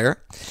Boys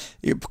Choir,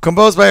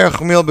 composed by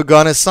Rachmiel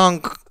Begun, a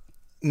song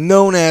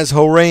known as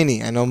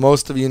Horeini. I know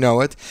most of you know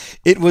it.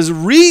 It was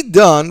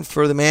redone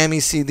for the Miami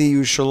CD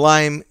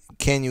Yerushalayim,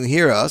 Can You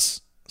Hear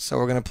Us? So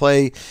we're going to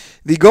play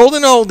the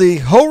golden oldie,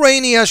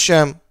 Horeini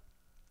Hashem,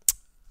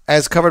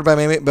 as covered by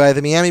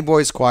the Miami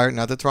Boys Choir,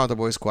 not the Toronto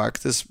Boys Choir,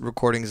 because this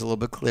recording is a little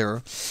bit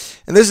clearer.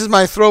 And this is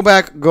my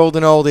throwback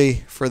golden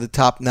oldie for the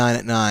top 9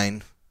 at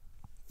 9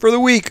 for the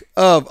week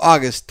of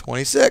August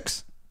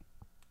 26th.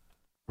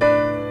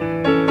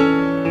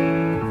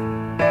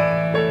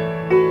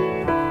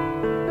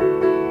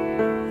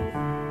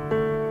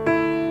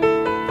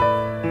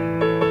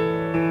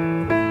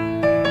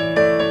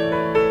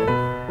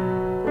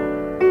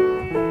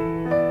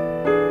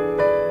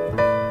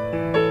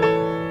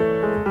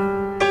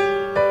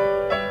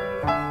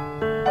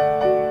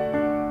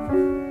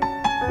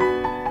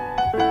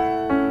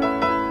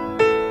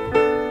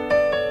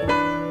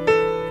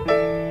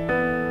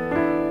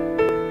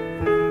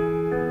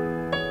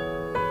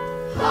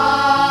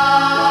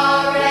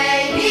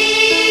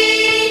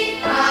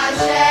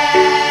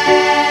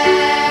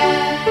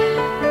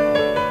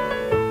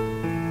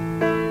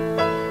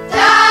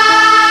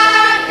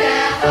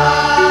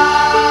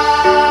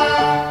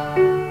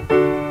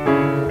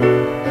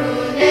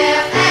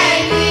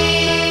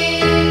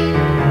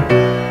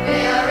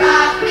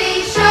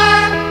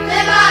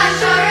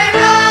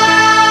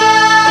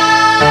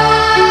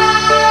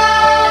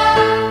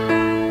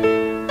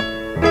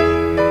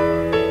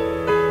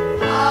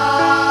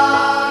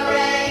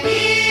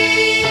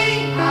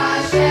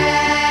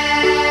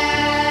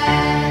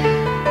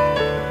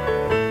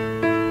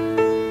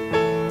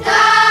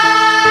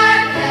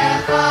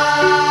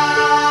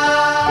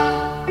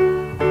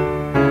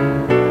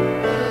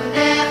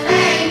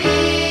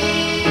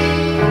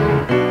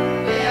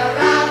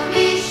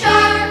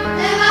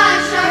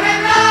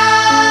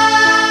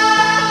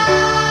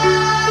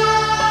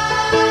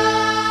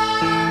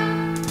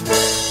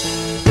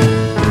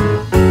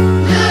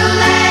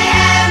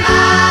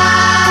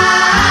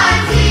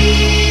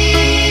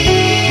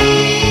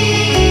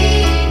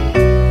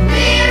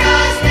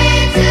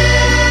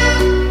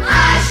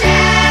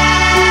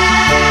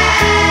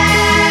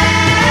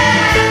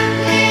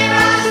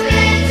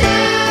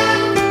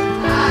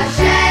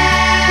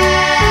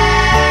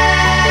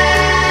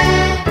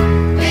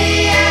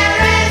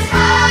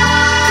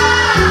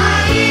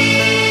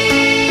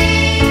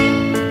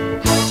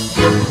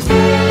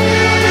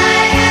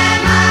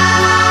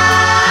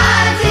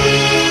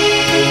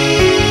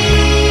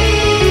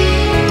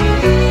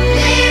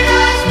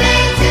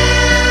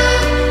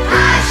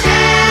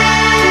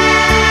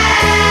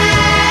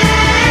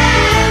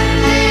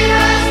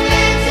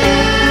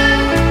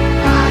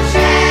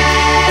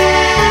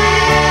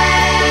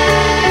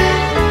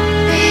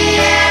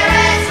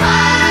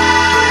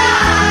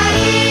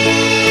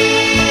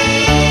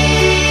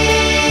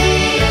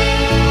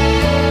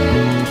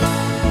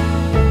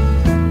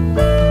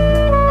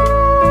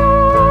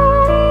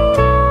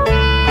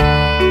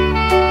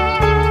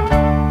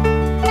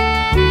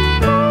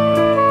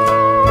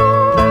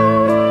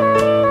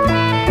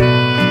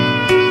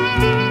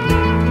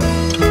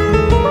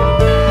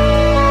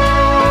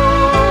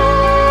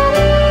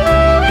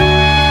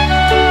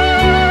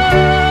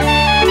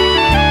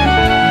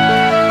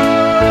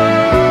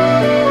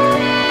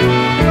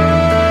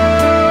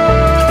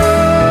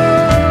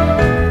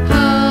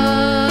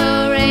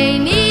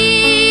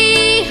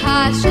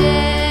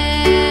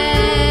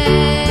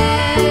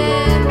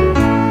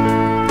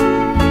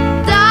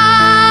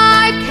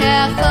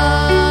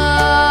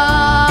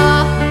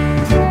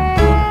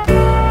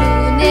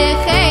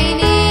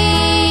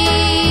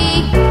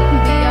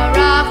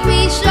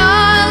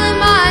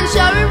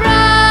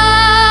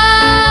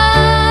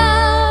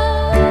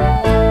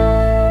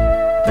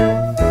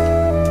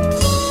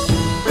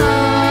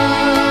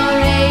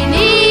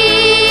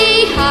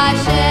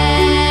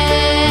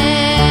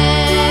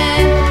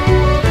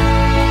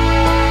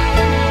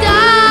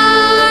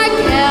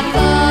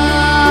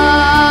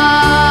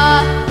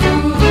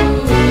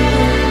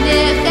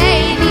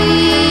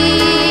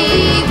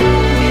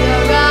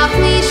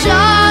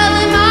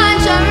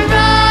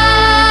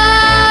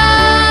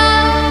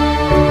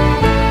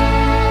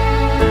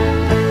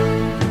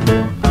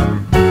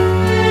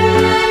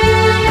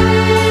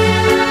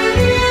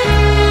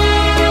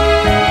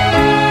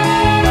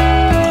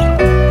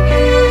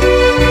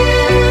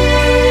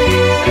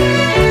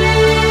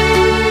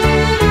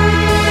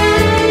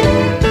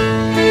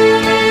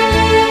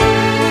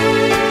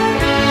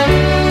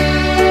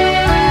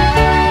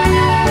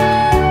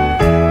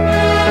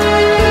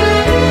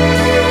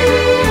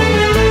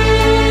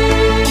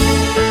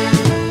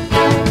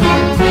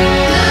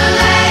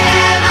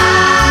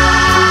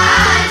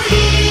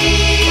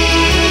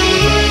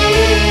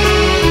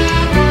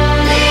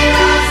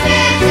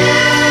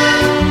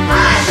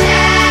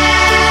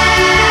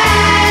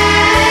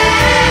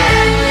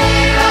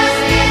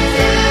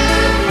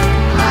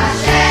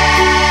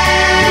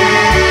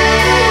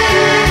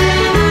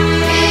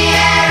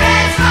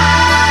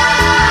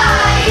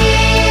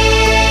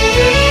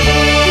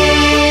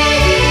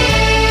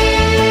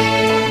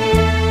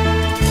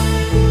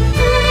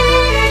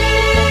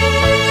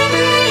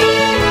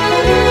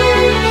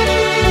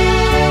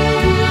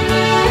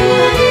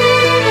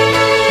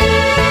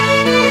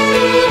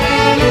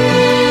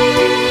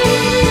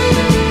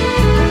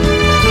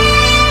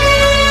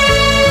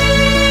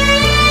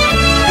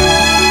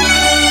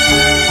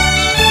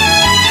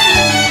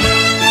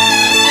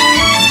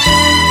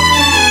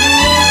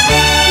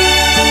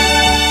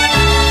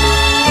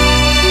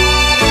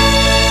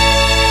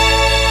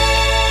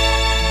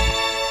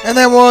 And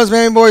that was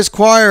Miami Boys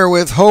Choir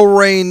with Ho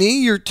Re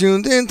Ni. You're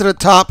tuned in to the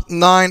top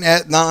 9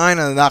 at 9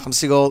 on the Nachum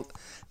Segal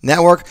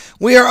Network.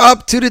 We are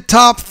up to the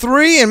top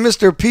 3, and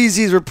Mr. PZ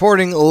is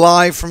reporting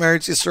live from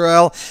Eretz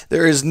Yisrael.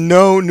 There is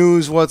no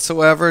news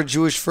whatsoever.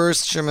 Jewish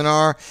First,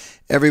 Sheminar.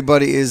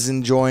 Everybody is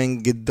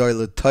enjoying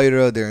Gedoyle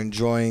Torah. They're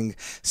enjoying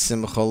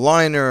Simcha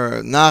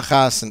Leiner,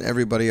 Nachas, and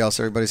everybody else.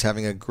 Everybody's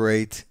having a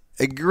great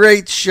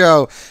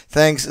show.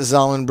 Thanks,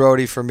 Zalman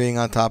Brody, for being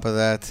on top of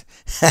that.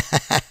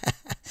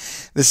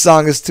 This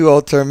song is too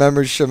old to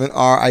remember, Shimon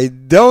R. I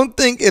don't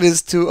think it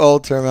is too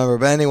old to remember.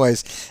 But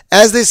anyways,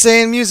 as they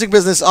say in music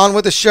business, on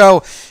with the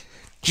show.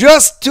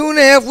 Just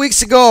 2.5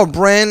 weeks ago, a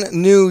brand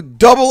new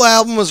double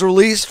album was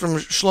released from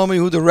Shlomo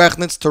Yehuda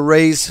Rechnitz to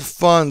raise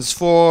funds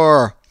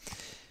for...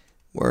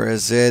 Where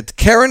is it?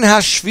 Keren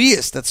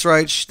HaShvius. That's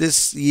right.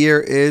 This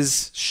year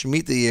is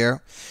Shemitah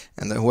year.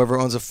 And whoever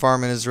owns a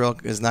farm in Israel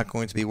is not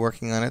going to be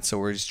working on it. So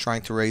we're just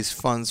trying to raise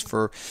funds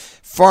for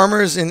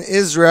farmers in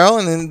Israel.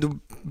 And then the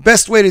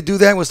best way to do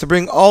that was to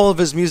bring all of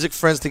his music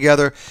friends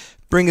together,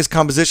 bring his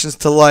compositions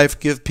to life,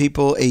 give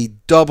people a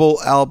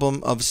double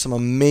album of some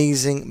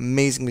amazing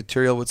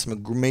material with some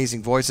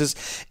amazing voices.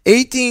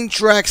 18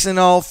 tracks in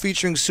all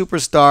featuring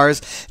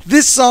superstars.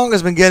 This song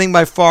has been getting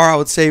by far, I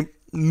would say,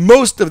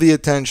 most of the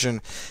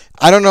attention.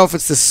 I don't know if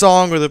it's the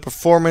song or the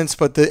performance,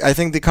 but I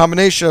think the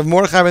combination of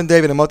Mordechai Ben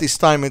David and Moti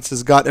Steinmetz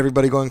has got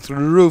everybody going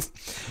through the roof.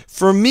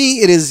 For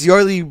me, it is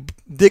Yorli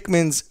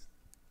Dickman's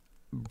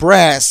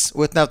brass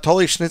with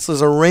Naftali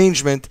Schnitzler's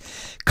arrangement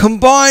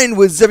combined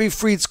with Zevi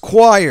Fried's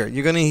choir.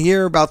 You're going to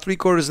hear about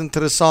 3/4 into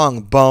the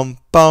song. Bum,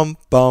 bum,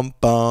 bum,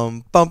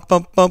 bum, bum,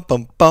 bum, bum,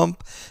 bum, bum.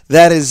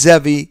 That is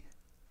Zevi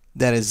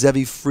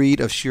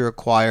Fried of Shira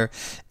Choir.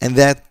 And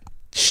that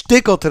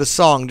shtickle to the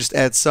song just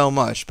adds so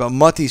much. But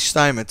Moti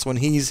Steinmetz, when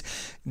he's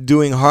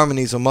doing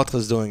harmonies, when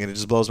Motla's doing it, it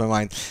just blows my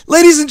mind.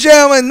 Ladies and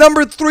gentlemen,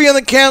 number 3 on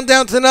the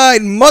countdown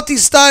tonight, Moti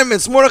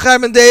Steinmetz, Mordechai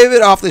Ben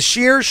David, off the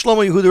Shir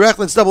Shlomo Yehuda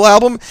Rechnitz double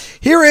album.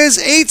 Here is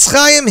Eitz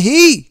Chaim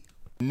He.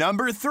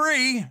 Number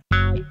 3.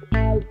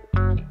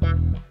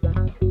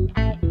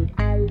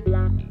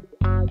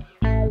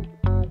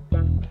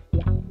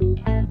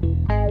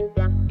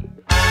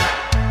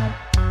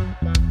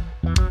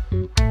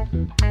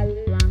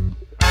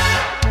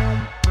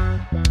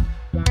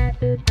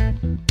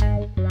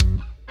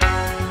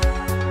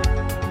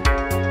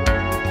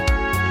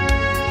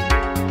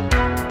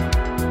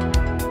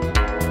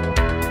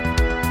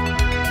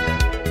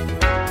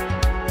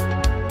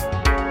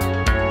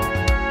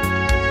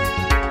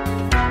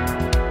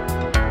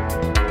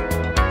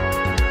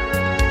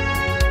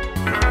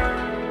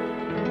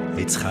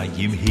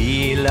 Chaim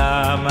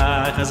hila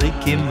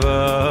machazikim bo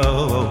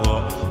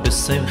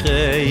besimche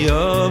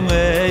yom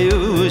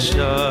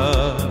yusha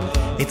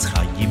It's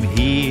Chaim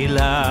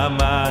hila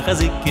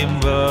machazikim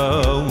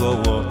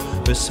bo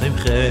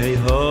besimche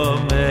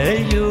yom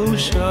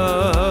yusha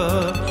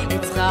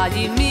It's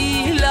Chaim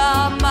hila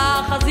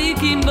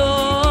machazikim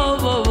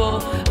bo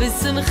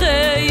besimche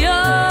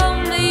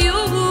yom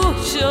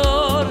yusha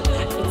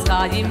It's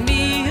Chaim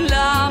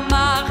hila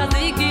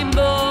machazikim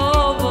bo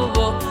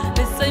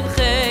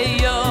besimche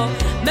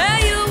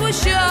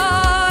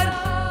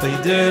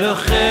Vayder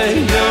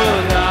khayo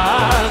na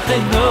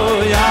khayno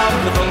yam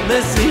khol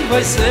nesi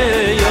vayse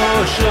yo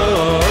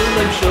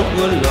sholem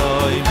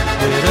shogoloy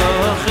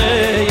Vayder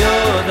khayo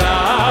na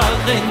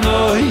khayno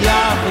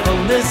yam khol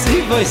nesi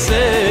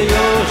vayse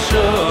yo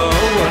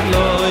sholem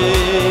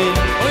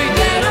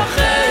Vayder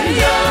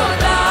khayo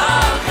na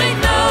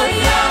khayno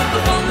yam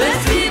khol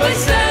nesi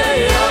vayse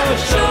yo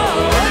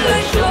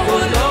sholem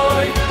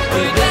shogoloy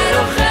Vayder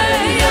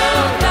khayo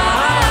na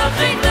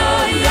khayno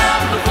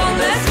yam khol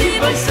nesi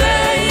vayse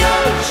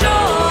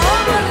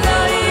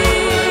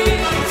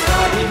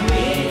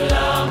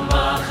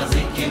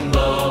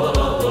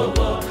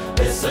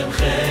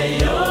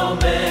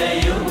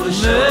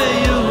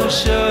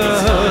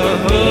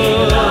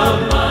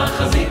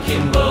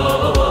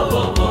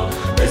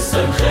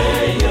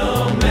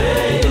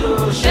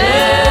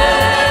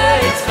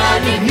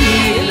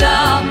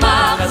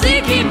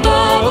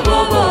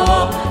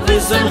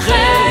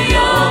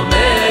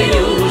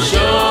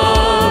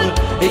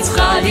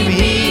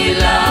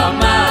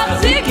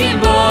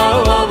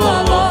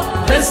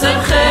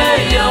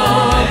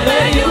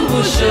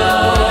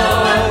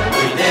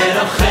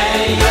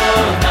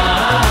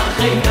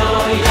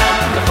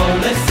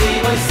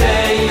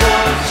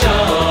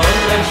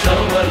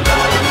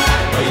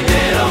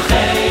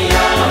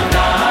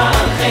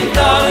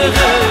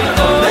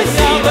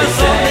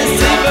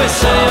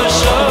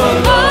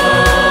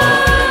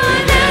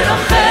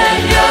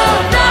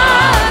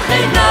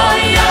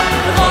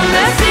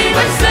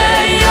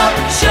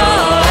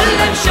Show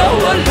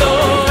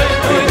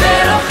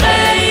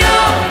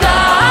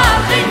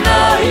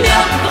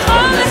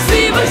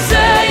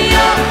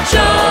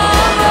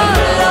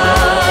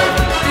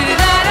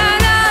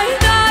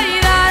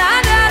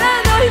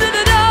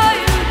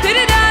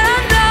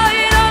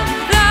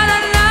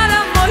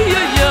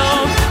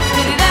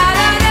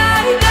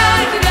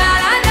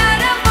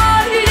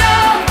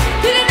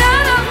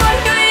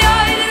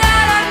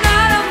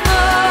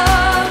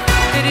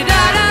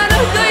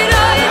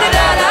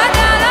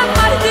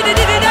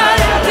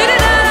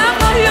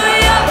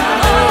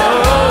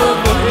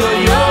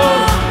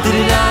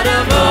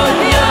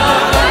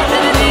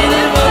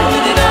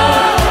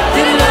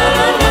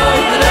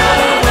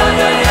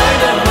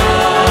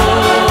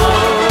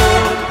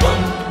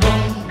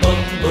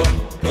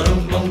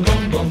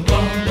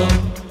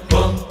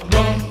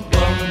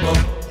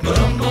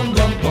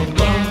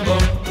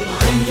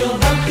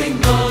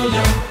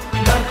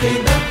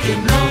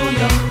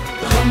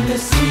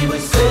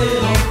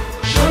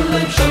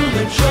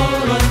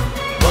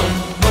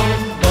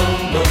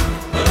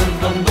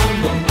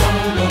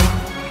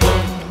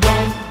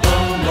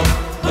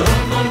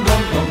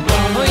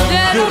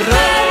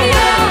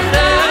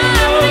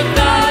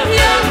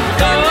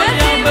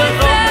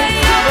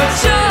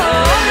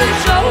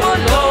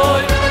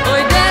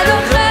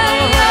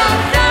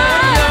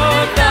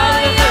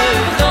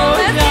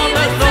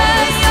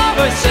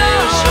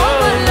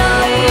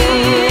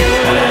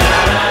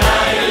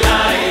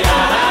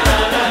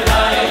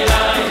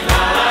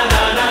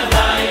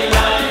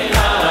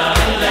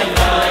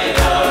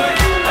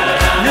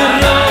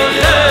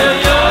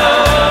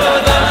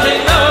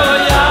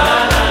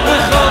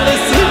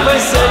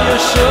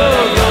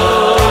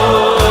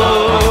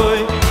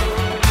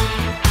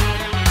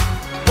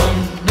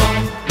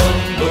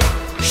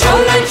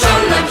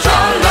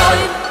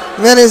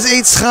And that is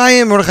Eitz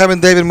Chaim, Mordechai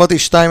Ben David, Moti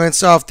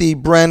Steinmetz off the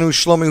brand new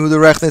Shlomi Huda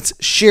Rechnitz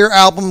Shir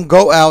album.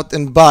 Go out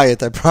and buy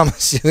it. I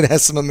promise you, it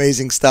has some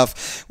amazing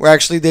stuff. We're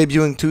actually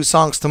debuting 2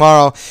 songs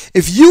tomorrow.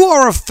 If you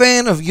are a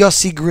fan of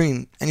Yossi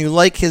Green and you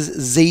like his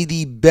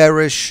Zadie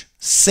Berish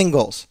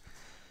singles,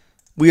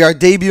 we are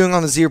debuting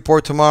on the Z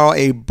Report tomorrow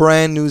a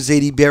brand new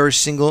Zadie Berish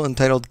single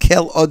entitled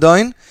Kel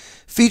Odoin,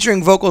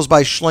 featuring vocals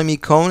by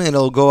Shlomi Cohn, and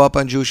it'll go up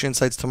on Jewish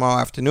Insights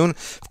tomorrow afternoon.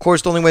 Of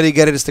course, the only way to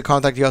get it is to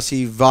contact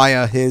Yossi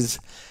via his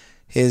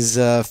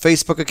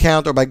Facebook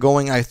account or by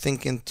going, I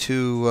think,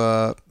 into,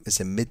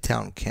 is it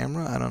Midtown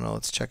Camera? I don't know.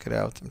 Let's check it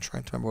out. I'm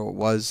trying to remember what it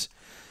was.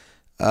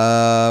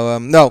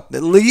 No,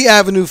 Lee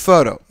Avenue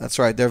Photo. That's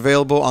right. They're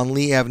available on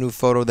Lee Avenue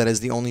Photo. That is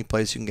the only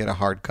place you can get a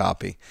hard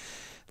copy.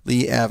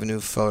 Lee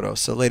Avenue Photo.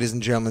 So, ladies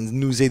and gentlemen,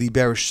 new Zadie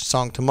Berish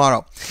song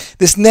tomorrow.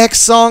 This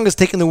next song is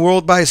taking the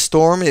world by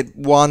storm. It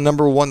won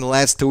number 1 the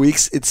last 2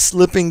 weeks. It's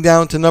slipping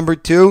down to number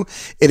 2.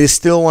 It is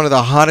still one of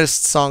the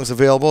hottest songs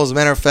available. As a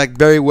matter of fact,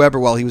 Barry Weber,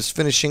 while he was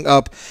finishing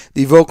up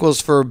the vocals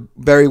for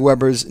Barry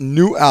Weber's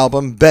new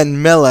album, Ben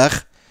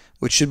Melech,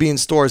 which should be in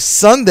stores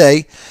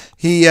Sunday,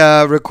 he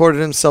recorded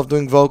himself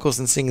doing vocals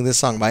and singing this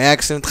song by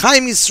accident.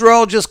 Chaim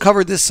Yisrael just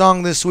covered this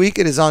song this week.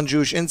 It is on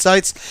Jewish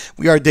Insights.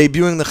 We are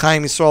debuting the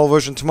Chaim Yisrael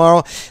version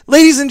tomorrow.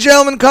 Ladies and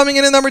gentlemen, coming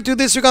in at number 2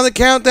 this week on the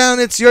countdown,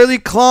 it's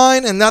Yerli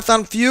Klein and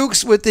Nathan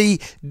Fuchs with the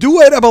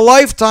duet of a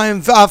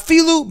lifetime,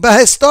 Va'afilu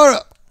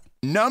Behestora.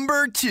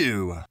 Number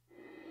 2.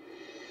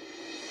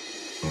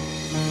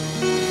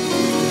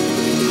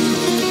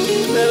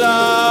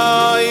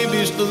 Delay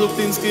bist du auf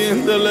den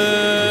Skindele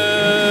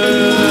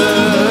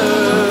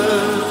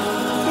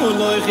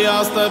und euch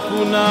erst der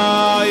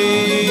Punai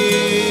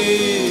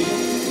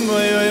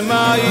mai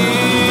mai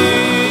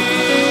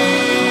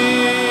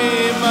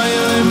mai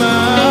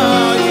mai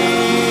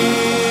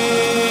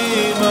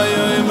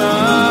mai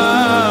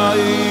mai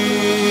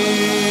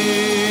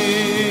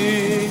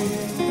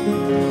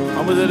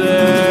aber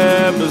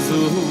der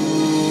Besuch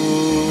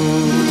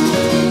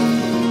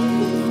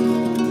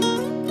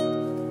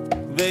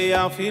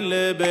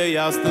viele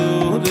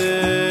beyastude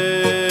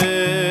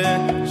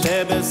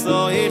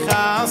shebeso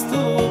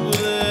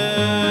ikhastude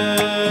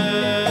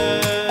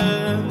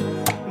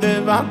de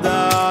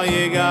vada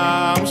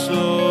yegam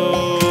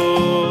sho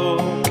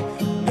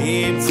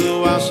im zu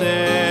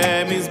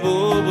ashem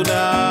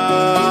izbuda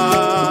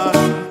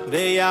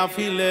ve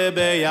viele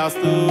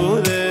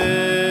beyastude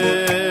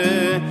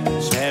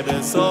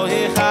shebeso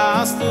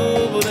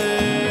ikhastude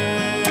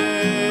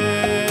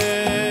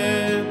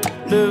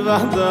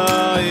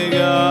V'adai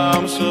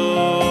gam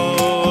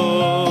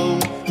shom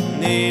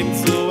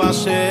Nimtzu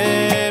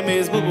Hashem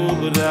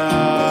izbubura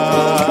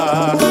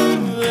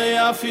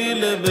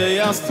Ve'afile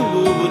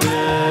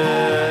ve'yastubure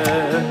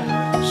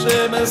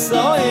Shem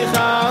esoich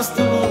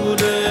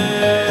astubure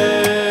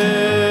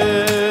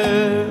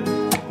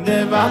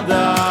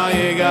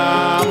V'adai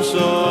gam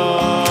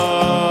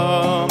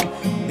shom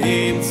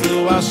Nimtzu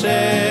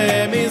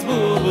Hashem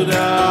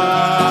izbubura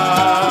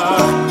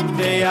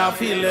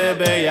Viele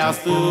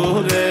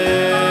beyastude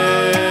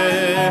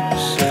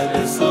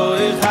shebeso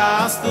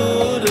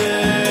ikhastude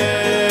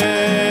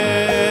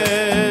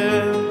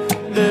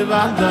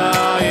levada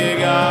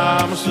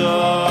yegam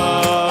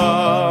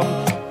shom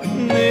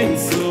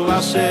nitzu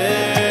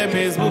Hashem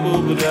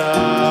izbubuda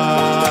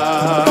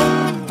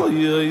oy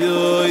oy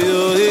oy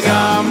oy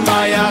gam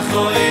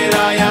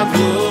mayachoira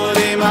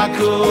yavuri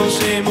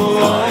makushim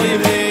oy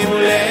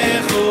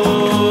vimlechu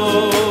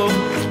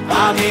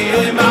ani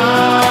oy ma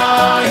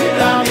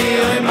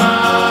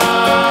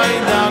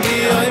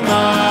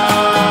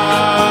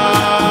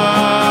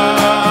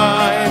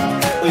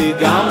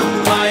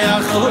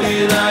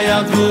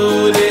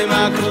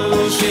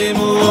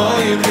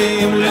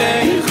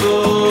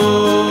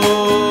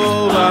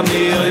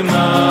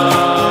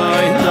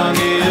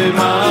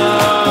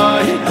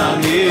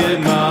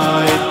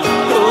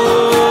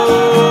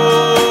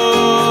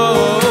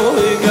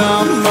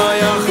Gam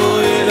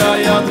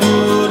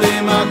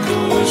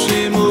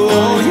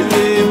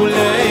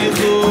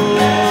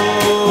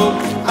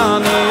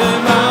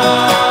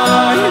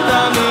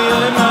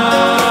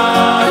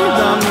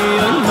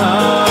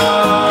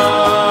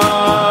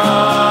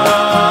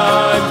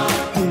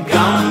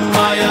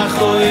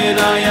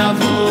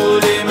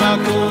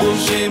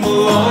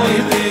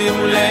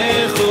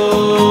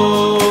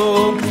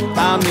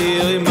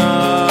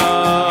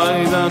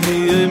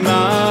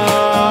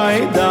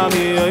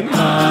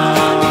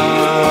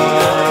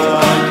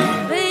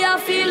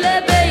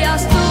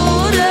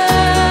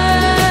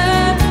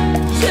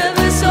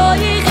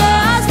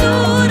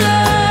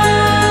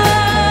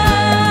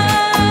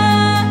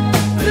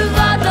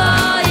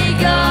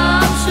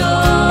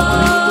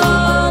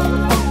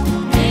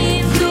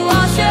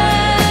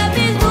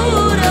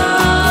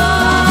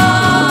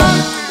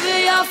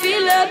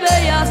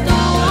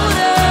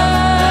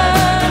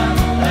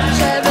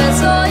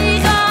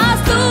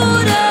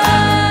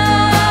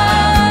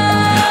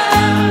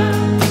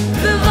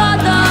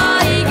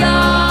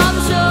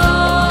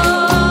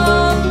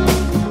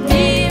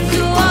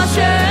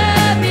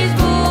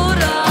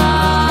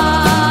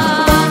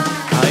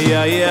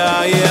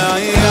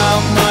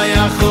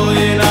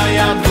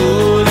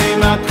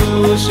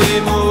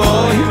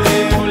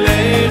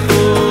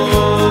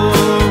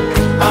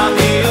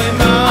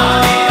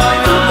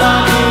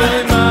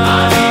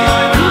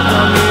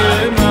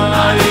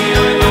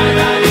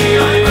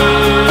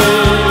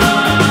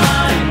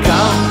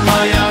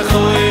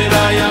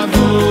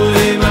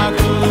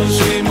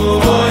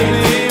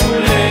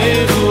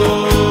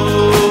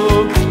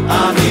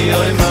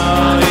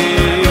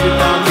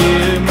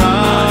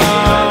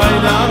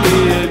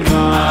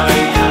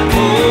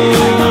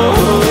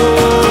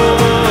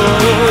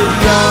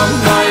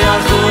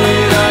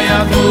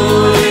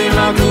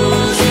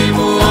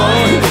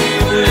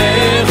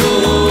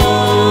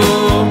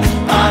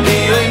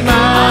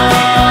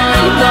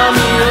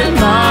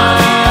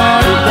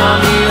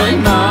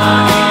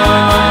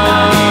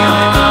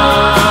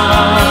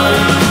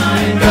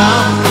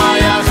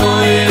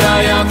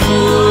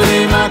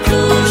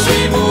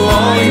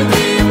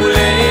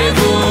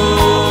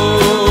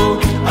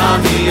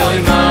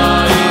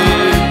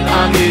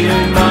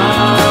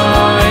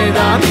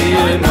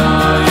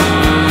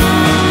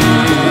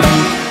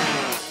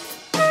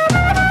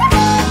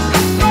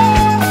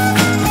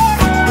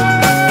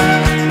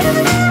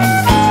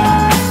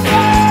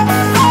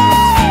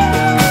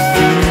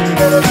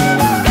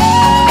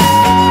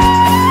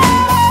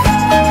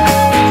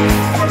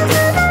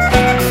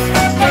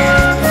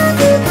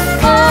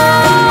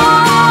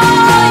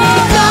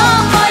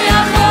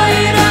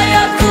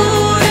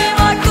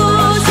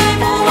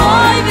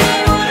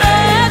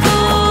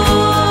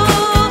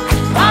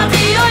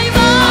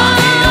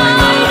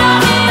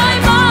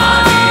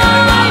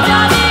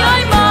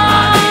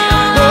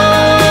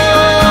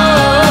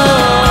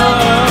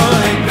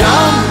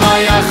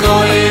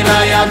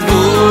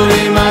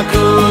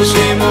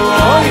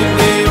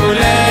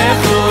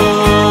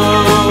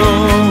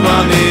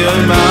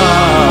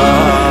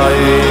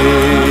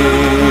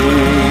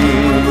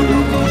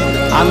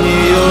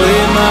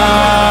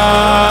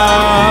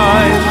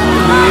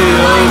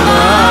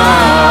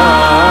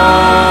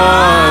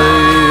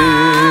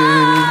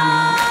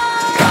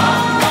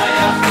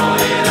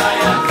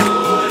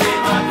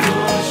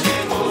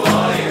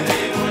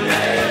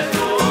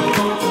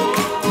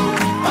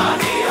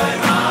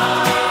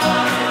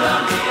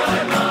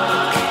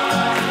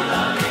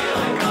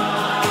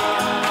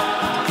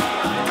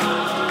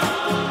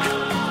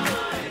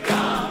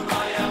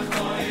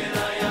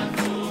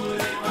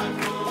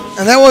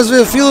And that was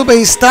with Filu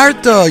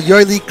Starto,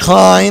 Yoeli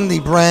Klein, the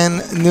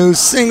brand new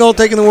single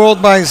taking the world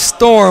by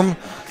storm.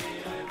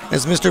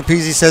 As Mr.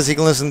 Peasy says, he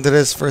can listen to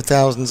this for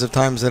thousands of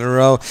times in a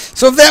row.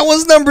 So if that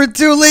was number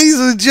 2, ladies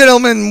and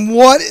gentlemen,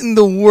 what in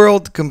the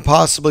world can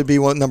possibly be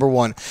number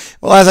 1?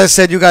 Well, as I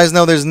said, you guys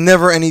know there's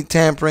never any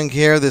tampering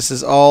here. This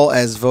is all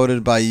as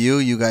voted by you.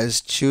 You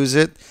guys choose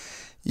it.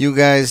 You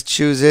guys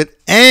choose it.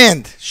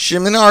 And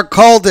Shimon R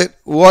called it.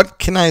 What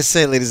can I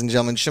say, ladies and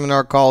gentlemen? Shimon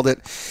R called it.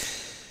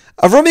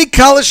 Avrami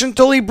Kalish and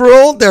Toli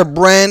Brul, their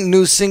brand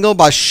new single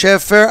by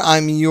Shefer,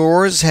 I'm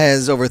Yours,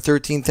 has over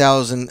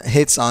 13,000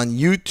 hits on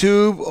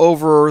YouTube,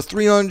 over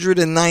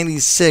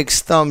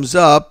 396 thumbs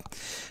up.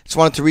 Just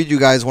wanted to read you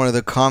guys one of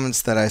the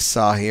comments that I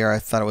saw here. I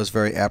thought it was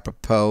very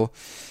apropos.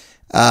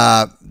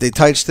 They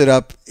touched it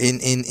up in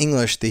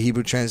English, the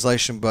Hebrew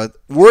translation, but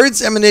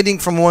words emanating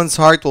from one's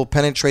heart will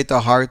penetrate the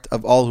heart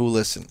of all who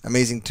listen.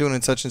 Amazing tune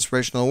and such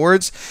inspirational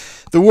words.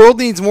 The world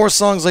needs more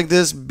songs like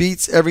this,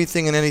 beats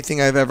everything and anything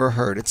I've ever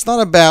heard. It's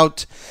not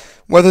about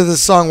whether the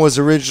song was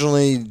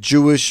originally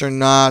Jewish or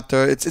not.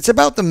 It's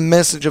about the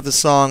message of the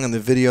song and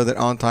the video that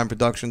On Time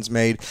Productions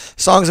made.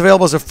 Songs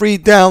available as a free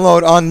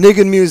download on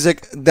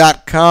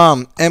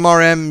niggunmusic.com,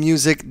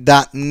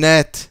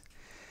 mrmmusic.net.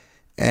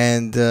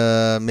 And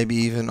maybe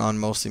even on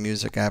Mostly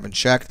Music. I haven't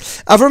checked.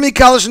 Avrami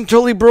Kalish and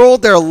Toli Brul,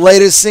 their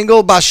latest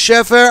single,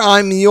 Bashefer,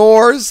 I'm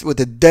Yours, with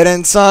the dead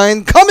end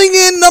sign, coming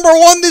in number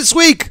 1 this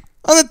week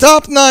on the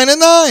top 9 and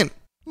 9.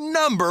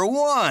 Number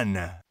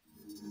 1.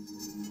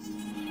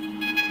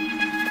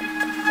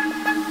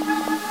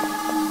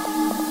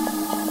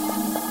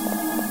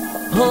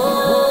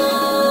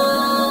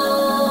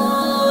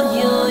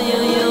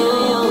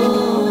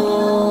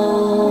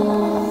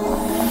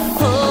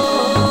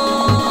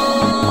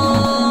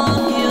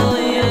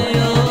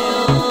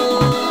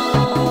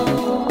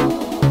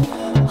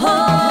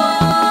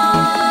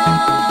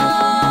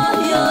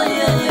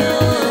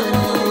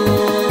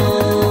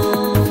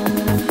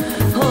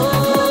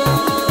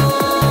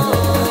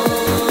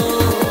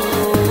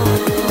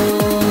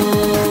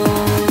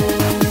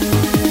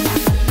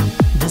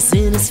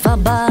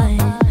 Vorbei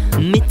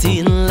mit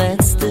den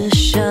letzten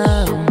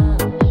Schaum.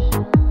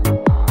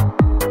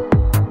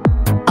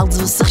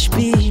 Als was ich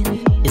spiel,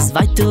 ist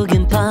weit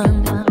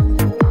irgendwann.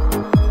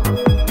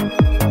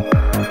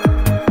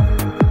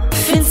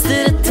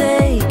 Finstere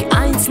Tag,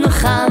 eins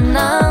noch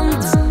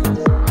anhand.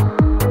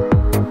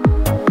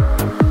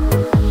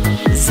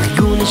 Sich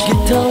gut nicht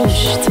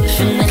getauscht,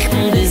 für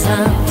Nächten bis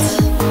Hand.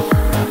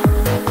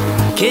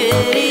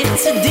 Kehr ich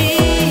zu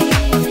dir,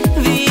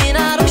 wie in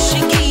einer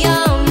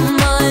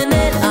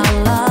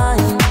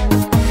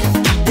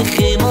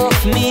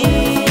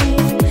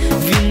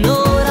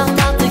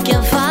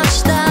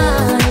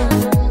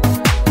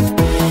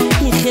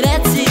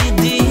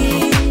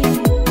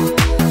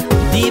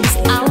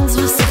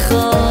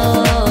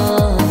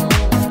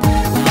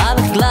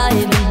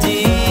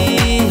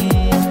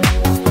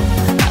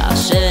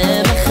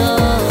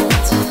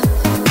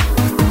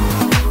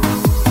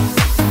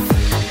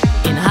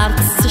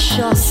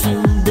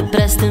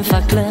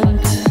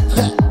verklemmt.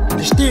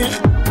 Nicht dich?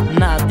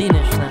 Na, die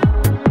nicht, ne.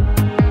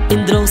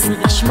 In draußen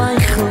a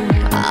Schmeichel,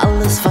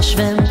 alles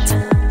verschwemmt.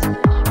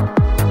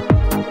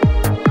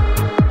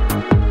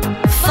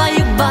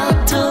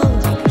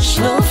 Feierbartag,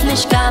 schlaf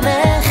nicht gar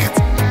nicht.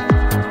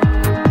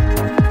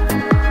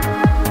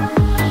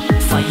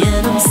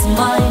 Feierens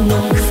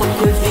Meinung,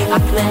 verkäuft wie a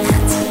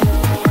Knecht.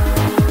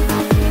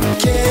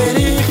 Kehr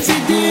ich zu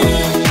dir,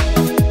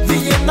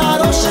 wie in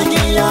Arosche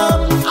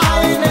Giyam,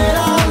 einer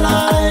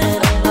allein.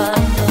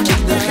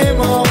 Kick dich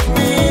immer auf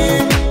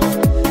mich,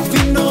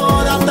 wie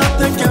nur am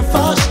Datte kein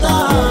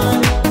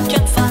Verstein.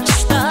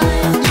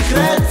 Ich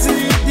red sie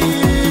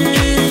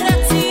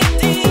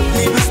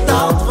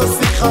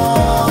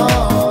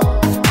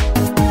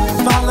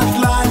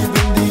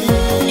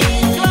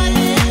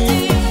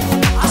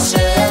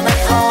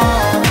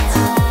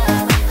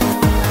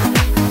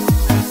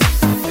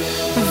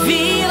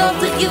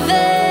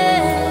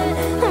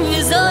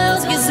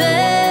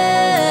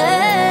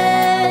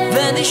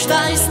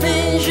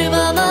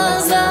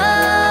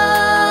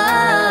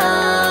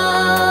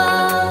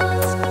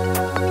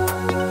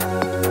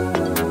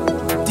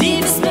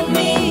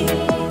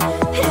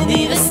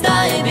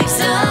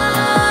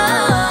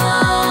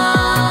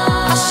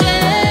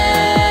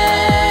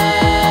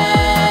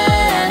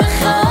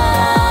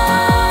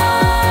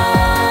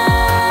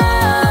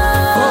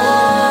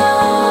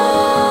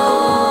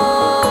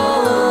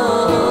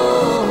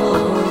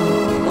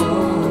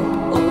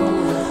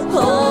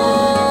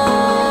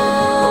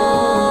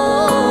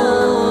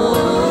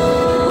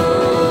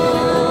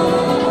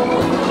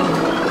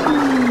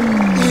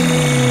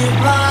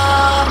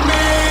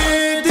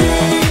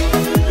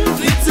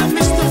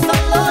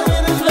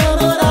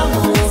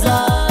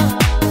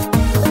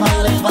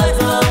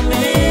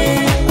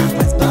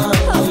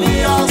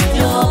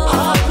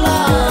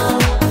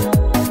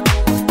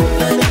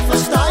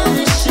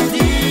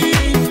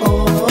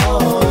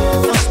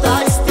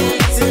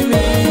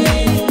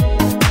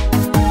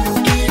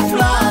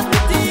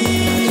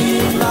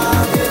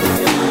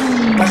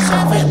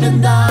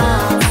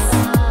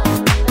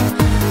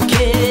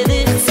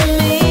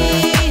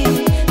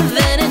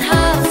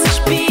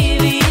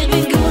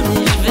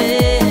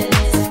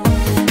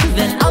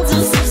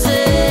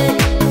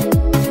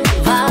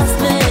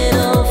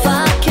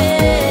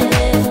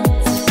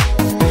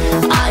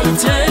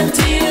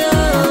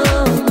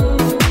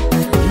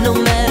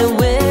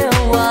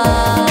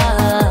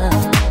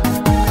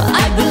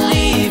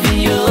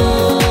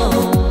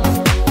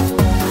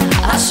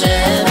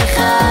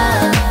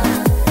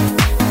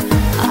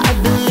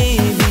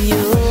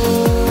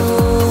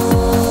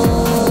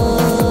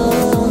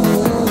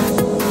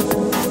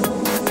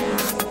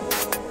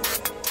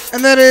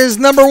And that is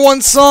number one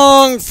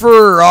song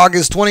for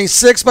August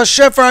 26th by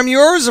Chef I'm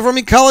Yours of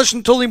Rami Kalish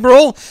and Tuli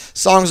Brul.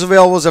 Songs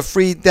available as a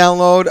free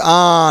download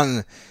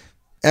on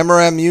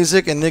MRM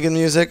Music and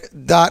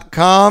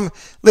nigginmusic.com.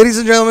 Ladies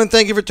and gentlemen,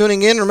 thank you for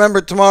tuning in.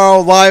 Remember, tomorrow,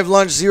 live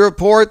lunch, Zero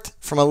Port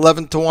from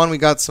 11 to 1. We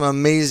got some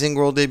amazing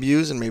world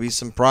debuts and maybe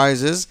some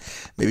prizes,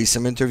 maybe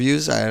some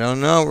interviews. I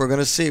don't know. We're going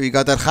to see. We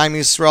got that Chaim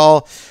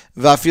Yisrael,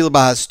 Vafil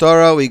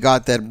Bahastora. We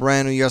got that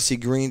brand new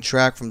Yossi Green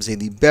track from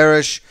Zedi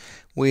Berish.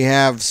 We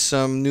have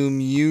some new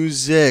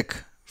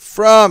music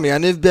from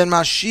Yaniv Ben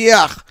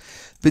Mashiach,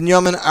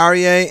 Binyamin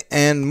Aryeh,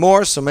 and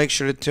more, so make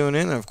sure to tune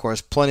in. And of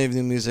course, plenty of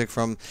new music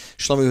from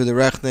Shlomi Huda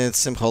Rechnitz,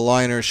 Simcha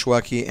Leiner,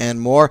 Shweki,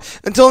 and more.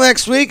 Until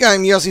next week,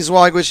 I'm Yossi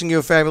Zweig, wishing you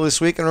a fabulous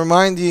week and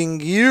reminding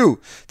you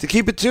to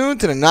keep it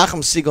tuned to the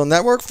Nachum Siegel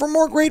Network for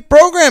more great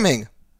programming.